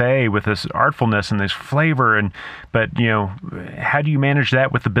something to say, with this artfulness and this flavor, but how do you manage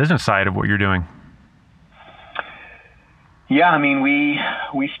that with the business side of what you're doing? Yeah, I mean, we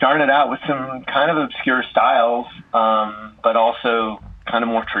started out with some kind of obscure styles, but also kind of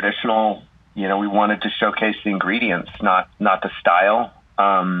more traditional. We wanted to showcase the ingredients, not the style.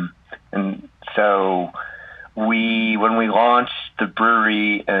 And so when we launched the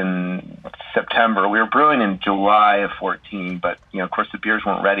brewery in September, we were brewing in July of 2014, but of course the beers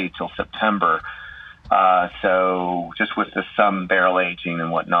weren't ready till September. So just with some barrel aging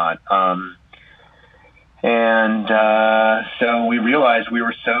and whatnot. So we realized we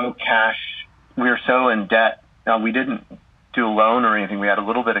were so in debt. We didn't do a loan or anything. We had a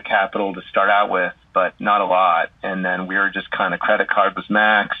little bit of capital to start out with, but not a lot. And then we were just kind of, credit card was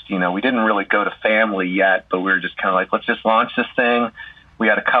maxed. We didn't really go to family yet, but we were just kind of like, let's just launch this thing. We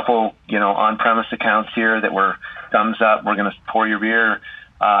had a couple, on-premise accounts here that were thumbs up. We're going to pour your beer.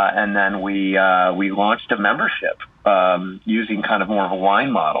 And then we launched a membership, using kind of more of a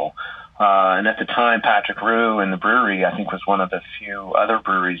wine model. And at the time, Patrick Rue and the brewery, I think, was one of the few other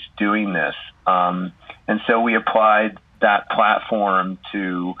breweries doing this. And so we applied that platform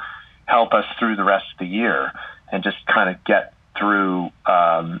to help us through the rest of the year and just kind of get through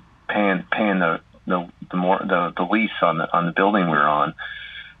paying the lease on the building we were on.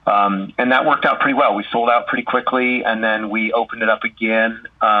 And that worked out pretty well. We sold out pretty quickly, and then we opened it up again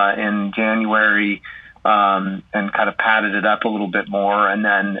in January and kind of padded it up a little bit more. And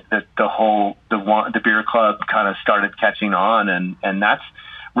then the beer club kind of started catching on, and that's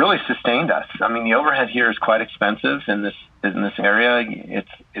really sustained us. I mean, the overhead here is quite expensive in this area.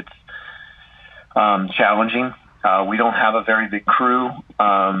 It's challenging. We don't have a very big crew. It's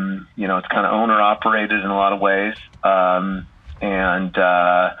kind of owner operated in a lot of ways.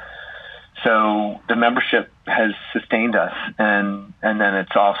 So the membership has sustained us, and then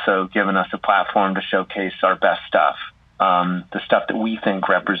it's also given us a platform to showcase our best stuff. The stuff that we think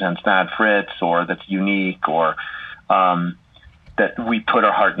represents Mad Fritz, or that's unique, or that we put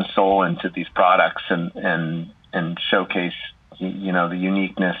our heart and soul into these products and showcase, the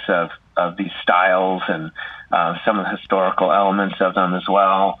uniqueness of these styles and some of the historical elements of them as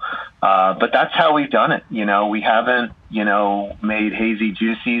well. But that's how we've done it. We haven't, made hazy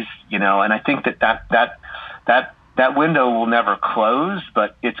juicies, and I think that window will never close,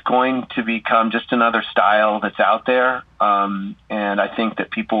 but it's going to become just another style that's out there. And I think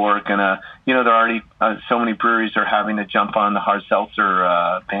that people are going to, there are already so many breweries are having to jump on the hard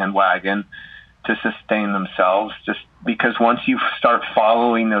seltzer bandwagon to sustain themselves, just because once you start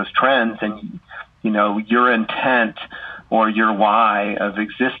following those trends and, your intent or your why of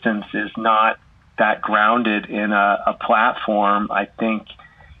existence is not that grounded in a platform, I think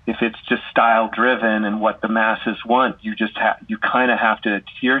if it's just style driven and what the masses want, you kind of have to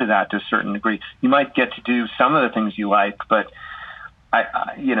adhere to that to a certain degree. You might get to do some of the things you like, but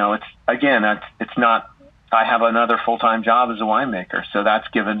it's not. I have another full-time job as a winemaker, so that's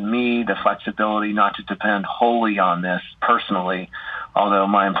given me the flexibility not to depend wholly on this personally. Although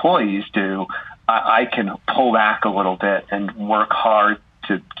my employees do, I can pull back a little bit and work hard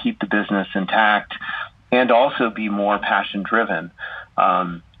to keep the business intact and also be more passion-driven.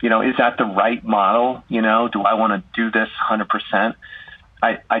 Is that the right model? Do I want to do this 100%?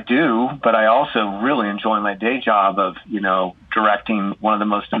 I do, but I also really enjoy my day job of, directing one of the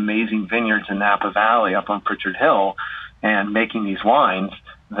most amazing vineyards in Napa Valley up on Pritchard Hill and making these wines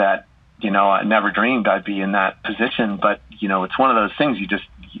that, I never dreamed I'd be in that position. But, it's one of those things you just,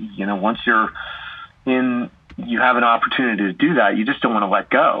 once you have an opportunity to do that, you just don't want to let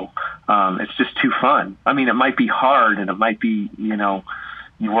go. It's just too fun. I mean, it might be hard and it might be,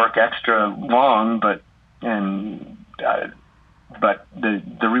 you work extra long, but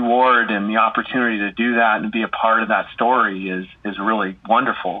the reward and the opportunity to do that and be a part of that story is really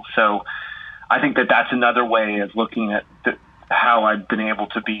wonderful. So I think that's another way of looking at how I've been able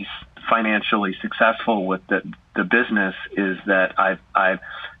to be financially successful with the business, is that I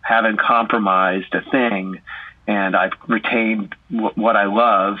haven't compromised a thing, and I've retained what I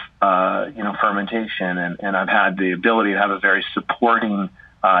love, fermentation, and I've had the ability to have a very supporting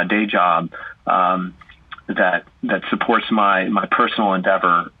day job that supports my personal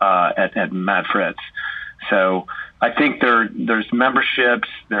endeavor at Mad Fritz. So I think there's memberships.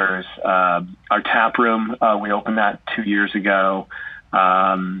 There's our tap room. We opened that 2 years ago,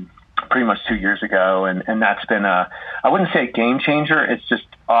 pretty much 2 years ago, and that's been I wouldn't say a game changer. It's just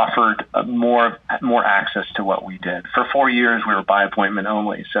offered more access to what we did. For 4 years, we were by appointment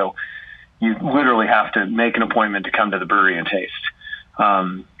only, so you literally have to make an appointment to come to the brewery and taste.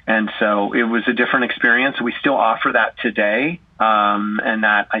 And so it was a different experience. We still offer that today, and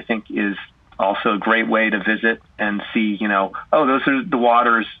that I think is also a great way to visit and see, those are the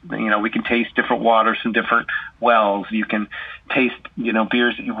waters. We can taste different waters from different wells. You can taste,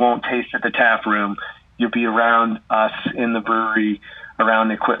 beers that you won't taste at the tap room. You'll be around us in the brewery, around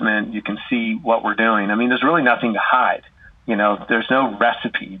the equipment. You can see what we're doing. I mean, there's really nothing to hide. There's no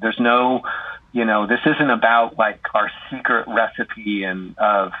recipe. There's no, this isn't about like our secret recipe and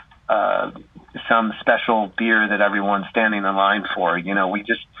of some special beer that everyone's standing in line for.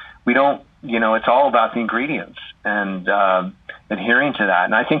 We don't, it's all about the ingredients and adhering to that.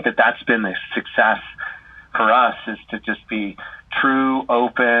 And I think that that's been the success for us, is to just be true,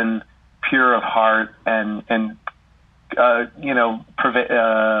 open, pure of heart, and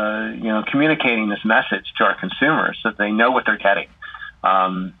communicating this message to our consumers so that they know what they're getting.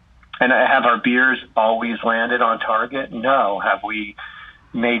 And have our beers always landed on target? No. Have we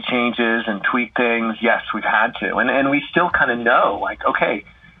made changes and tweaked things? Yes, we've had to. And we still kind of know, like, okay,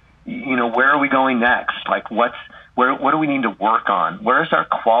 where are we going next? Like, what do we need to work on? Where's our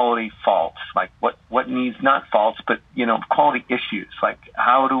quality faults? Like, what needs, not faults, but, quality issues? Like,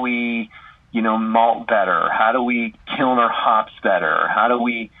 how do we, malt better? How do we kiln our hops better? How do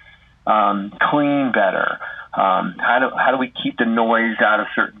we clean better? How do we keep the noise out of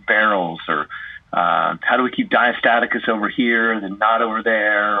certain barrels? Or how do we keep diastaticus over here and not over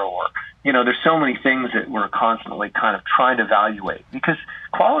there? Or, there's so many things that we're constantly kind of trying to evaluate, because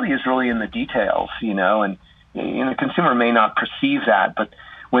quality is really in the details, and the consumer may not perceive that, but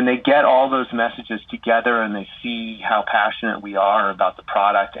when they get all those messages together and they see how passionate we are about the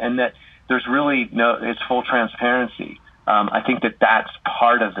product, and that there's really it's full transparency, I think that that's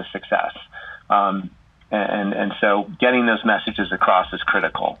part of the success. And so getting those messages across is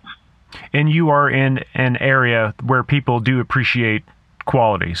critical. And you are in an area where people do appreciate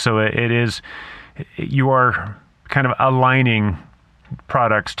quality. So you are kind of aligning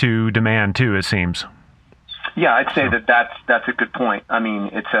products to demand too, it seems. Yeah, I'd say that's a good point. I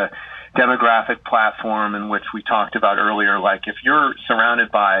mean, it's a demographic platform in which we talked about earlier. Like, if you're surrounded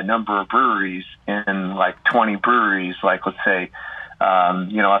by a number of breweries, in like 20 breweries, like let's say,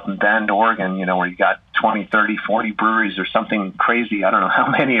 up in Bend, Oregon, where you got 20, 30, 40 breweries or something crazy. I don't know how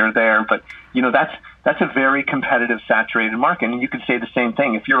many are there, but, that's a very competitive, saturated market. And you could say the same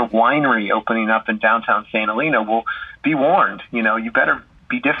thing. If you're a winery opening up in downtown St. Helena, well, be warned, you better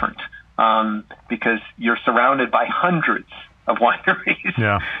be different, because you're surrounded by hundreds of wineries.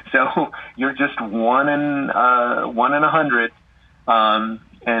 Yeah. So you're just one in 100. And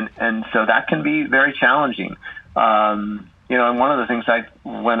so that can be very challenging. And one of the things I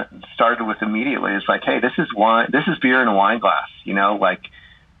started with immediately is like, hey, this is wine. This is beer in a wine glass.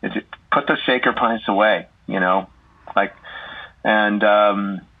 Put those shaker pints away. So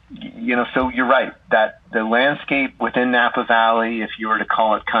you're right that the landscape within Napa Valley, if you were to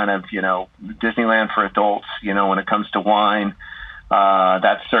call it kind of, Disneyland for adults, when it comes to wine,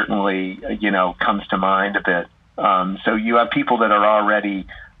 that certainly, comes to mind a bit. So you have people that are already,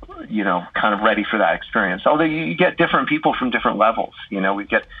 kind of ready for that experience. Although you get different people from different levels. We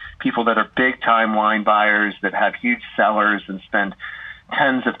get people that are big time wine buyers that have huge cellars and spend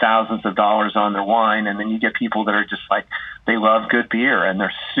tens of thousands of dollars on their wine. And then you get people that are just like, they love good beer and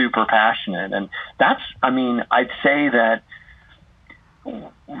they're super passionate. And I'd say that,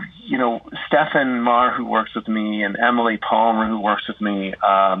 Stefan Marr, who works with me, and Emily Palmer, who works with me,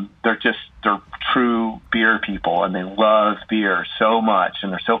 they're true beer people, and they love beer so much,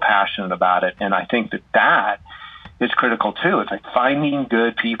 and they're so passionate about it. And I think that is critical too. It's like finding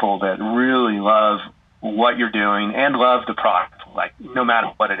good people that really love what you're doing and love the product, like no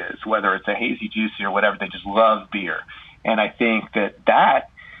matter what it is, whether it's a hazy, juicy or whatever, they just love beer. And I think that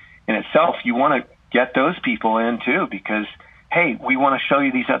in itself, you want to get those people in too, because hey, we want to show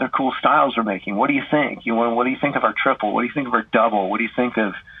you these other cool styles we're making. What do you think? What do you think of our triple? What do you think of our double? What do you think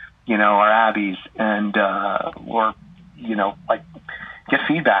of, our abbeys? And, get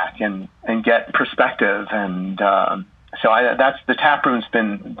feedback and get perspective. And, that's the tap room's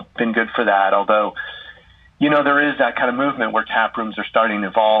been good for that. Although, there is that kind of movement where tap rooms are starting to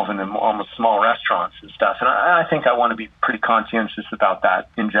evolve into almost small restaurants and stuff. And I think I want to be pretty conscientious about that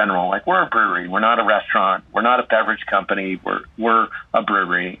in general. Like, we're a brewery. We're not a restaurant. We're not a beverage company. We're a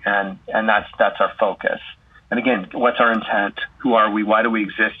brewery. And that's our focus. And again, what's our intent? Who are we? Why do we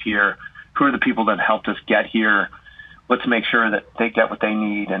exist here? Who are the people that helped us get here? Let's make sure that they get what they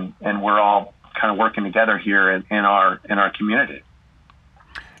need, and we're all kind of working together here in our community.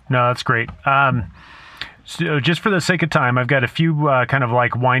 No, that's great. So just for the sake of time, I've got a few kind of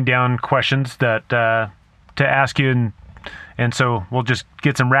like wind down questions that to ask you, and so we'll just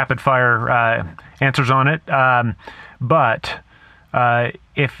get some rapid fire answers on it. But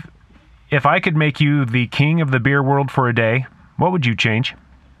if I could make you the king of the beer world for a day, what would you change?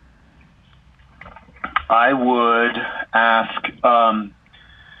 I would ask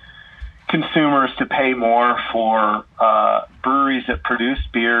consumers to pay more for breweries that produce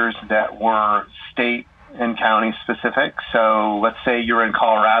beers that were state and county specific. So let's say you're in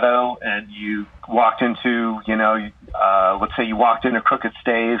Colorado and you walked into, let's say you walked into Crooked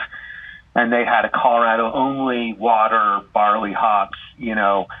Stave and they had a Colorado only water, barley, hops,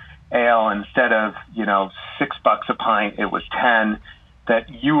 ale. Instead of, $6 a pint, it was 10, that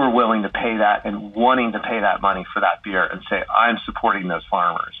you were willing to pay that and wanting to pay that money for that beer and say, I'm supporting those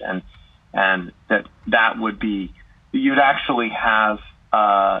farmers. And that would be, you'd actually have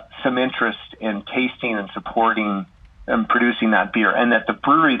some interest in tasting and supporting and producing that beer, and that the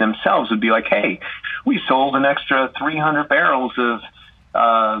brewery themselves would be like, hey, we sold an extra 300 barrels of,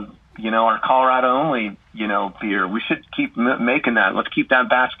 our Colorado only, beer. We should keep making that. Let's keep that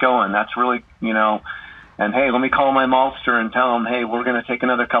batch going. That's really, and hey, let me call my maltster and tell them, hey, we're going to take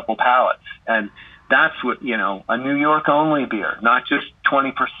another couple pallets. And that's what, a New York only beer, not just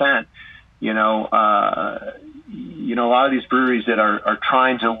 20%. A lot of these breweries that are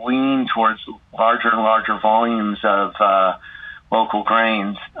trying to lean towards larger and larger volumes of local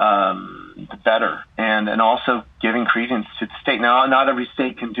grains, the better. And also giving credence to the state. Now, not every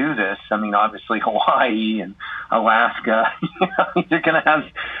state can do this. I mean, obviously Hawaii and Alaska, you're going to have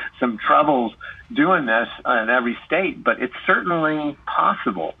some troubles doing this in every state, but it's certainly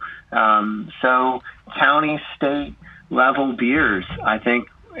possible. So county, state level beers, I think,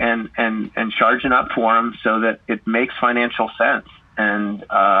 and charging up for them so that it makes financial sense. And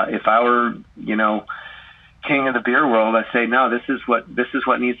if I were, king of the beer world, I say, no, this is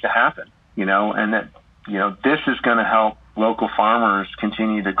what needs to happen, and that, this is going to help local farmers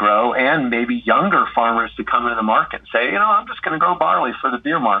continue to grow, and maybe younger farmers to come into the market and say, I'm just going to grow barley for the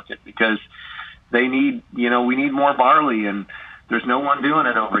beer market because they need, we need more barley and there's no one doing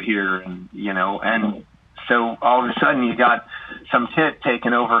it over here. And, and so all of a sudden you got some kid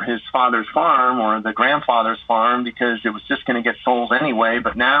taking over his father's farm or the grandfather's farm because it was just going to get sold anyway.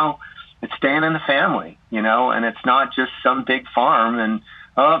 But now it's staying in the family, and it's not just some big farm. And,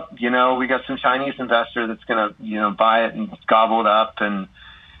 we got some Chinese investor that's going to, buy it and gobble it up. And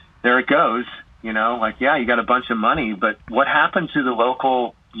there it goes, you got a bunch of money, but what happened to the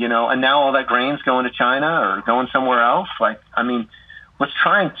local, and now all that grain's going to China or going somewhere else. Let's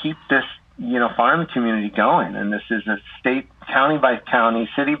try and keep this, farming community going. And this is a state, county by county,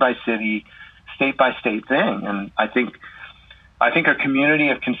 city by city, state by state thing. And I think our community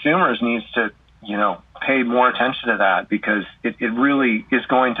of consumers needs to, pay more attention to that because it really is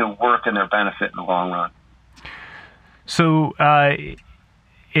going to work in their benefit in the long run. So,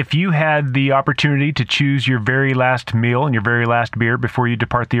 if you had the opportunity to choose your very last meal and your very last beer before you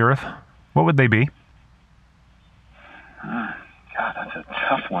depart the earth, what would they be? God, that's a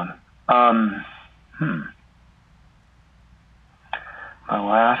tough one. My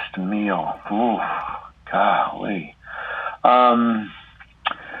last meal. Ooh, golly. I'm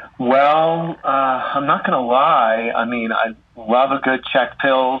not going to lie. I mean, I love a good Czech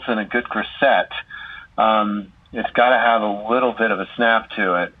Pils and a good Grisette. It's got to have a little bit of a snap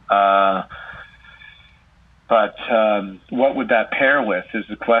to it. But what would that pair with is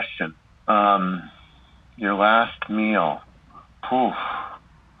the question. Your last meal. Oof.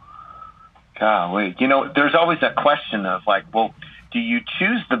 Golly. There's always that question of do you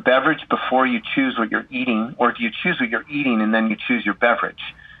choose the beverage before you choose what you're eating, or do you choose what you're eating and then you choose your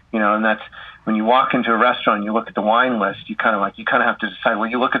beverage? And that's when you walk into a restaurant and you look at the wine list, you kind of have to decide,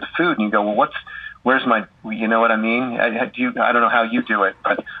 you look at the food and you go, where's my, you know what I mean? I don't know how you do it,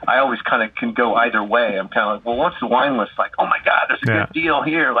 but I always kind of can go either way. I'm kind of what's the wine list like? Oh my God, there's a good deal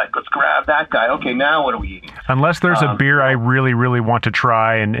here. Let's grab that guy. Okay, now what are we eating? Unless there's a beer I really, really want to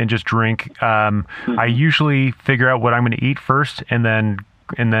try and just drink, I usually figure out what I'm going to eat first and then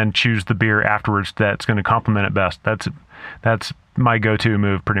choose the beer afterwards that's going to complement it best. That's my go-to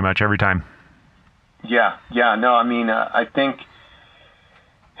move pretty much every time. Yeah. No, I mean, I think,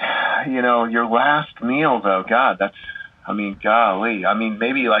 your last meal though, God, golly. I mean,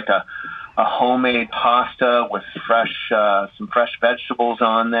 maybe like a homemade pasta with some fresh vegetables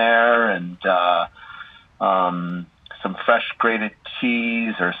on there and, some fresh grated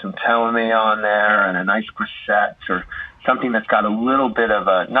cheese or some teleme on there and a nice grisette or something that's got a little bit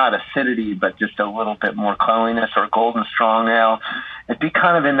of not acidity, but just a little bit more cleanliness, or golden strong ale. It'd be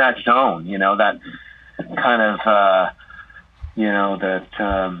kind of in that zone, that kind of,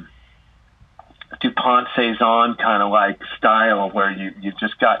 that DuPont Saison kind of like style where you've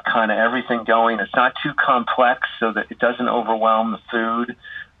just got kind of everything going. It's not too complex so that it doesn't overwhelm the food,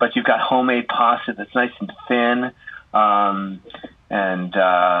 but you've got homemade pasta that's nice and thin. And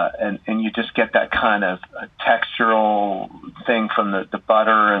you just get that kind of textural thing from the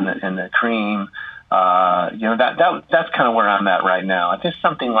butter and the cream. That's kind of where I'm at right now. I think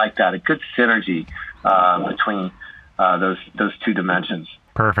something like that, a good synergy between those two dimensions.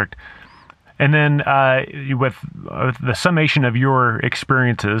 Perfect. And then with the summation of your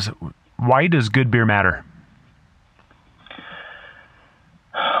experiences, why does good beer matter?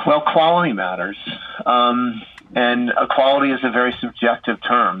 Well, quality matters. And quality is a very subjective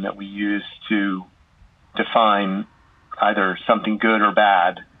term that we use to define either something good or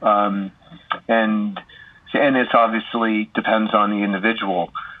bad. And it obviously depends on the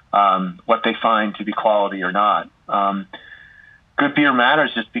individual, what they find to be quality or not. Good beer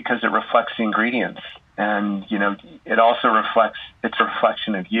matters just because it reflects the ingredients. And, it also it's a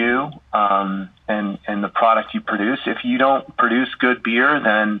reflection of you and the product you produce. If you don't produce good beer,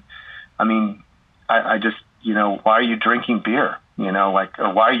 then, I just, why are you drinking beer?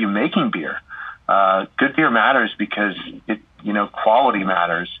 Or why are you making beer? Good beer matters because quality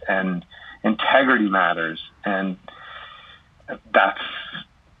matters and integrity matters. And that's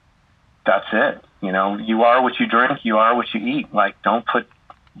it. You are what you drink, you are what you eat. Don't put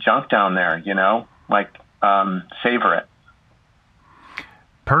junk down there, savor it.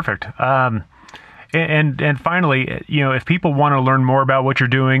 Perfect. And finally, if people want to learn more about what you're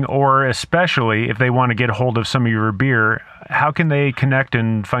doing, or especially if they want to get a hold of some of your beer, how can they connect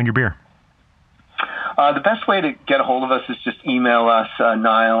and find your beer? The best way to get a hold of us is just email us,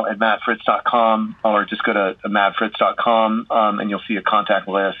 Nile@mattfritz.com, or just go to mattfritz.com, and you'll see a contact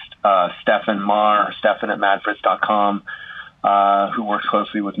list. Stefan at mattfritz.com, who works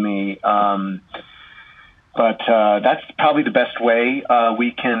closely with me. But that's probably the best way.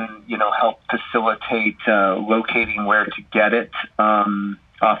 We can, help facilitate locating where to get it.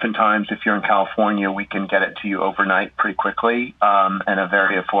 Oftentimes, if you're in California, we can get it to you overnight pretty quickly at a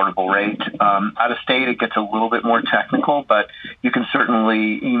very affordable rate. Out of state, it gets a little bit more technical, but you can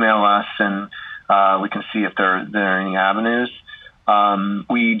certainly email us and we can see if there are any avenues.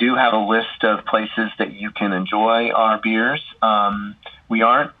 We do have a list of places that you can enjoy our beers. We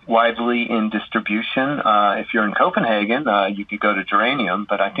aren't widely in distribution. If you're in Copenhagen, you could go to Geranium,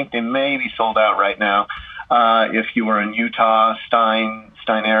 but I think they may be sold out right now. If you were in Utah, Stein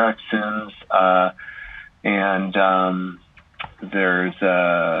Erickson's, and there's is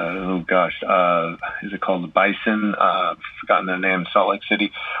it called the Bison? I've forgotten their name. Salt Lake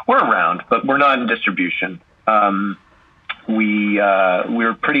City. We're around, but we're not in distribution.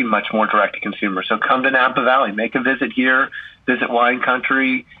 We're pretty much more direct to consumer. So come to Napa Valley, make a visit here, visit Wine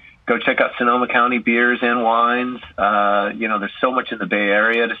Country, go check out Sonoma County beers and wines. There's so much in the Bay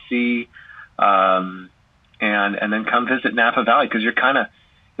Area to see. And then come visit Napa Valley, because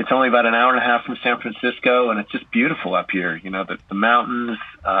it's only about an hour and a half from San Francisco, and it's just beautiful up here. The mountains,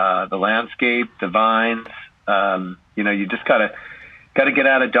 the landscape, the vines. You just gotta get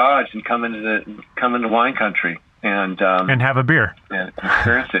out of Dodge and come into Wine Country and have a beer and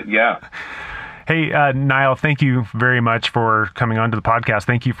experience it. Yeah. Hey, Nile, thank you very much for coming onto the podcast.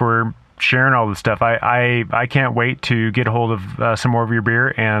 Thank you for sharing all this stuff. I can't wait to get a hold of some more of your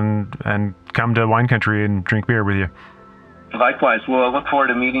beer and come to Wine Country and drink beer with you. Likewise. Well, I look forward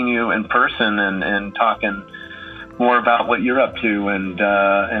to meeting you in person and talking more about what you're up to and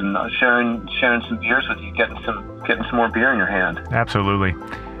sharing some beers with you, getting some more beer in your hand. Absolutely.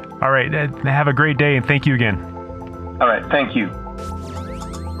 All right. Have a great day, and thank you again. All right. Thank you.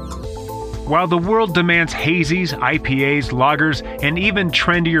 While the world demands hazies, IPAs, lagers, and even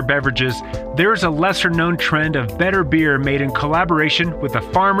trendier beverages, there's a lesser-known trend of better beer made in collaboration with the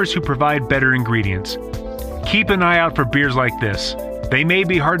farmers who provide better ingredients. Keep an eye out for beers like this. They may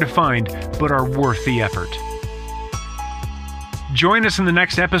be hard to find, but are worth the effort. Join us in the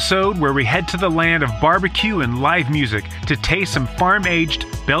next episode where we head to the land of barbecue and live music to taste some farm-aged,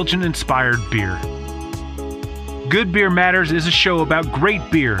 Belgian-inspired beer. Good Beer Matters is a show about great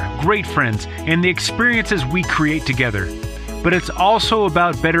beer, great friends, and the experiences we create together. But it's also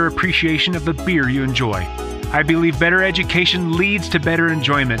about better appreciation of the beer you enjoy. I believe better education leads to better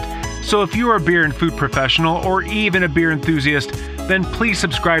enjoyment. So if you're a beer and food professional or even a beer enthusiast, then please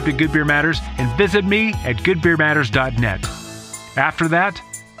subscribe to Good Beer Matters and visit me at goodbeermatters.net. After that,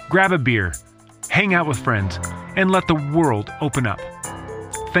 grab a beer, hang out with friends, and let the world open up.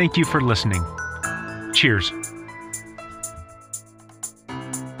 Thank you for listening. Cheers.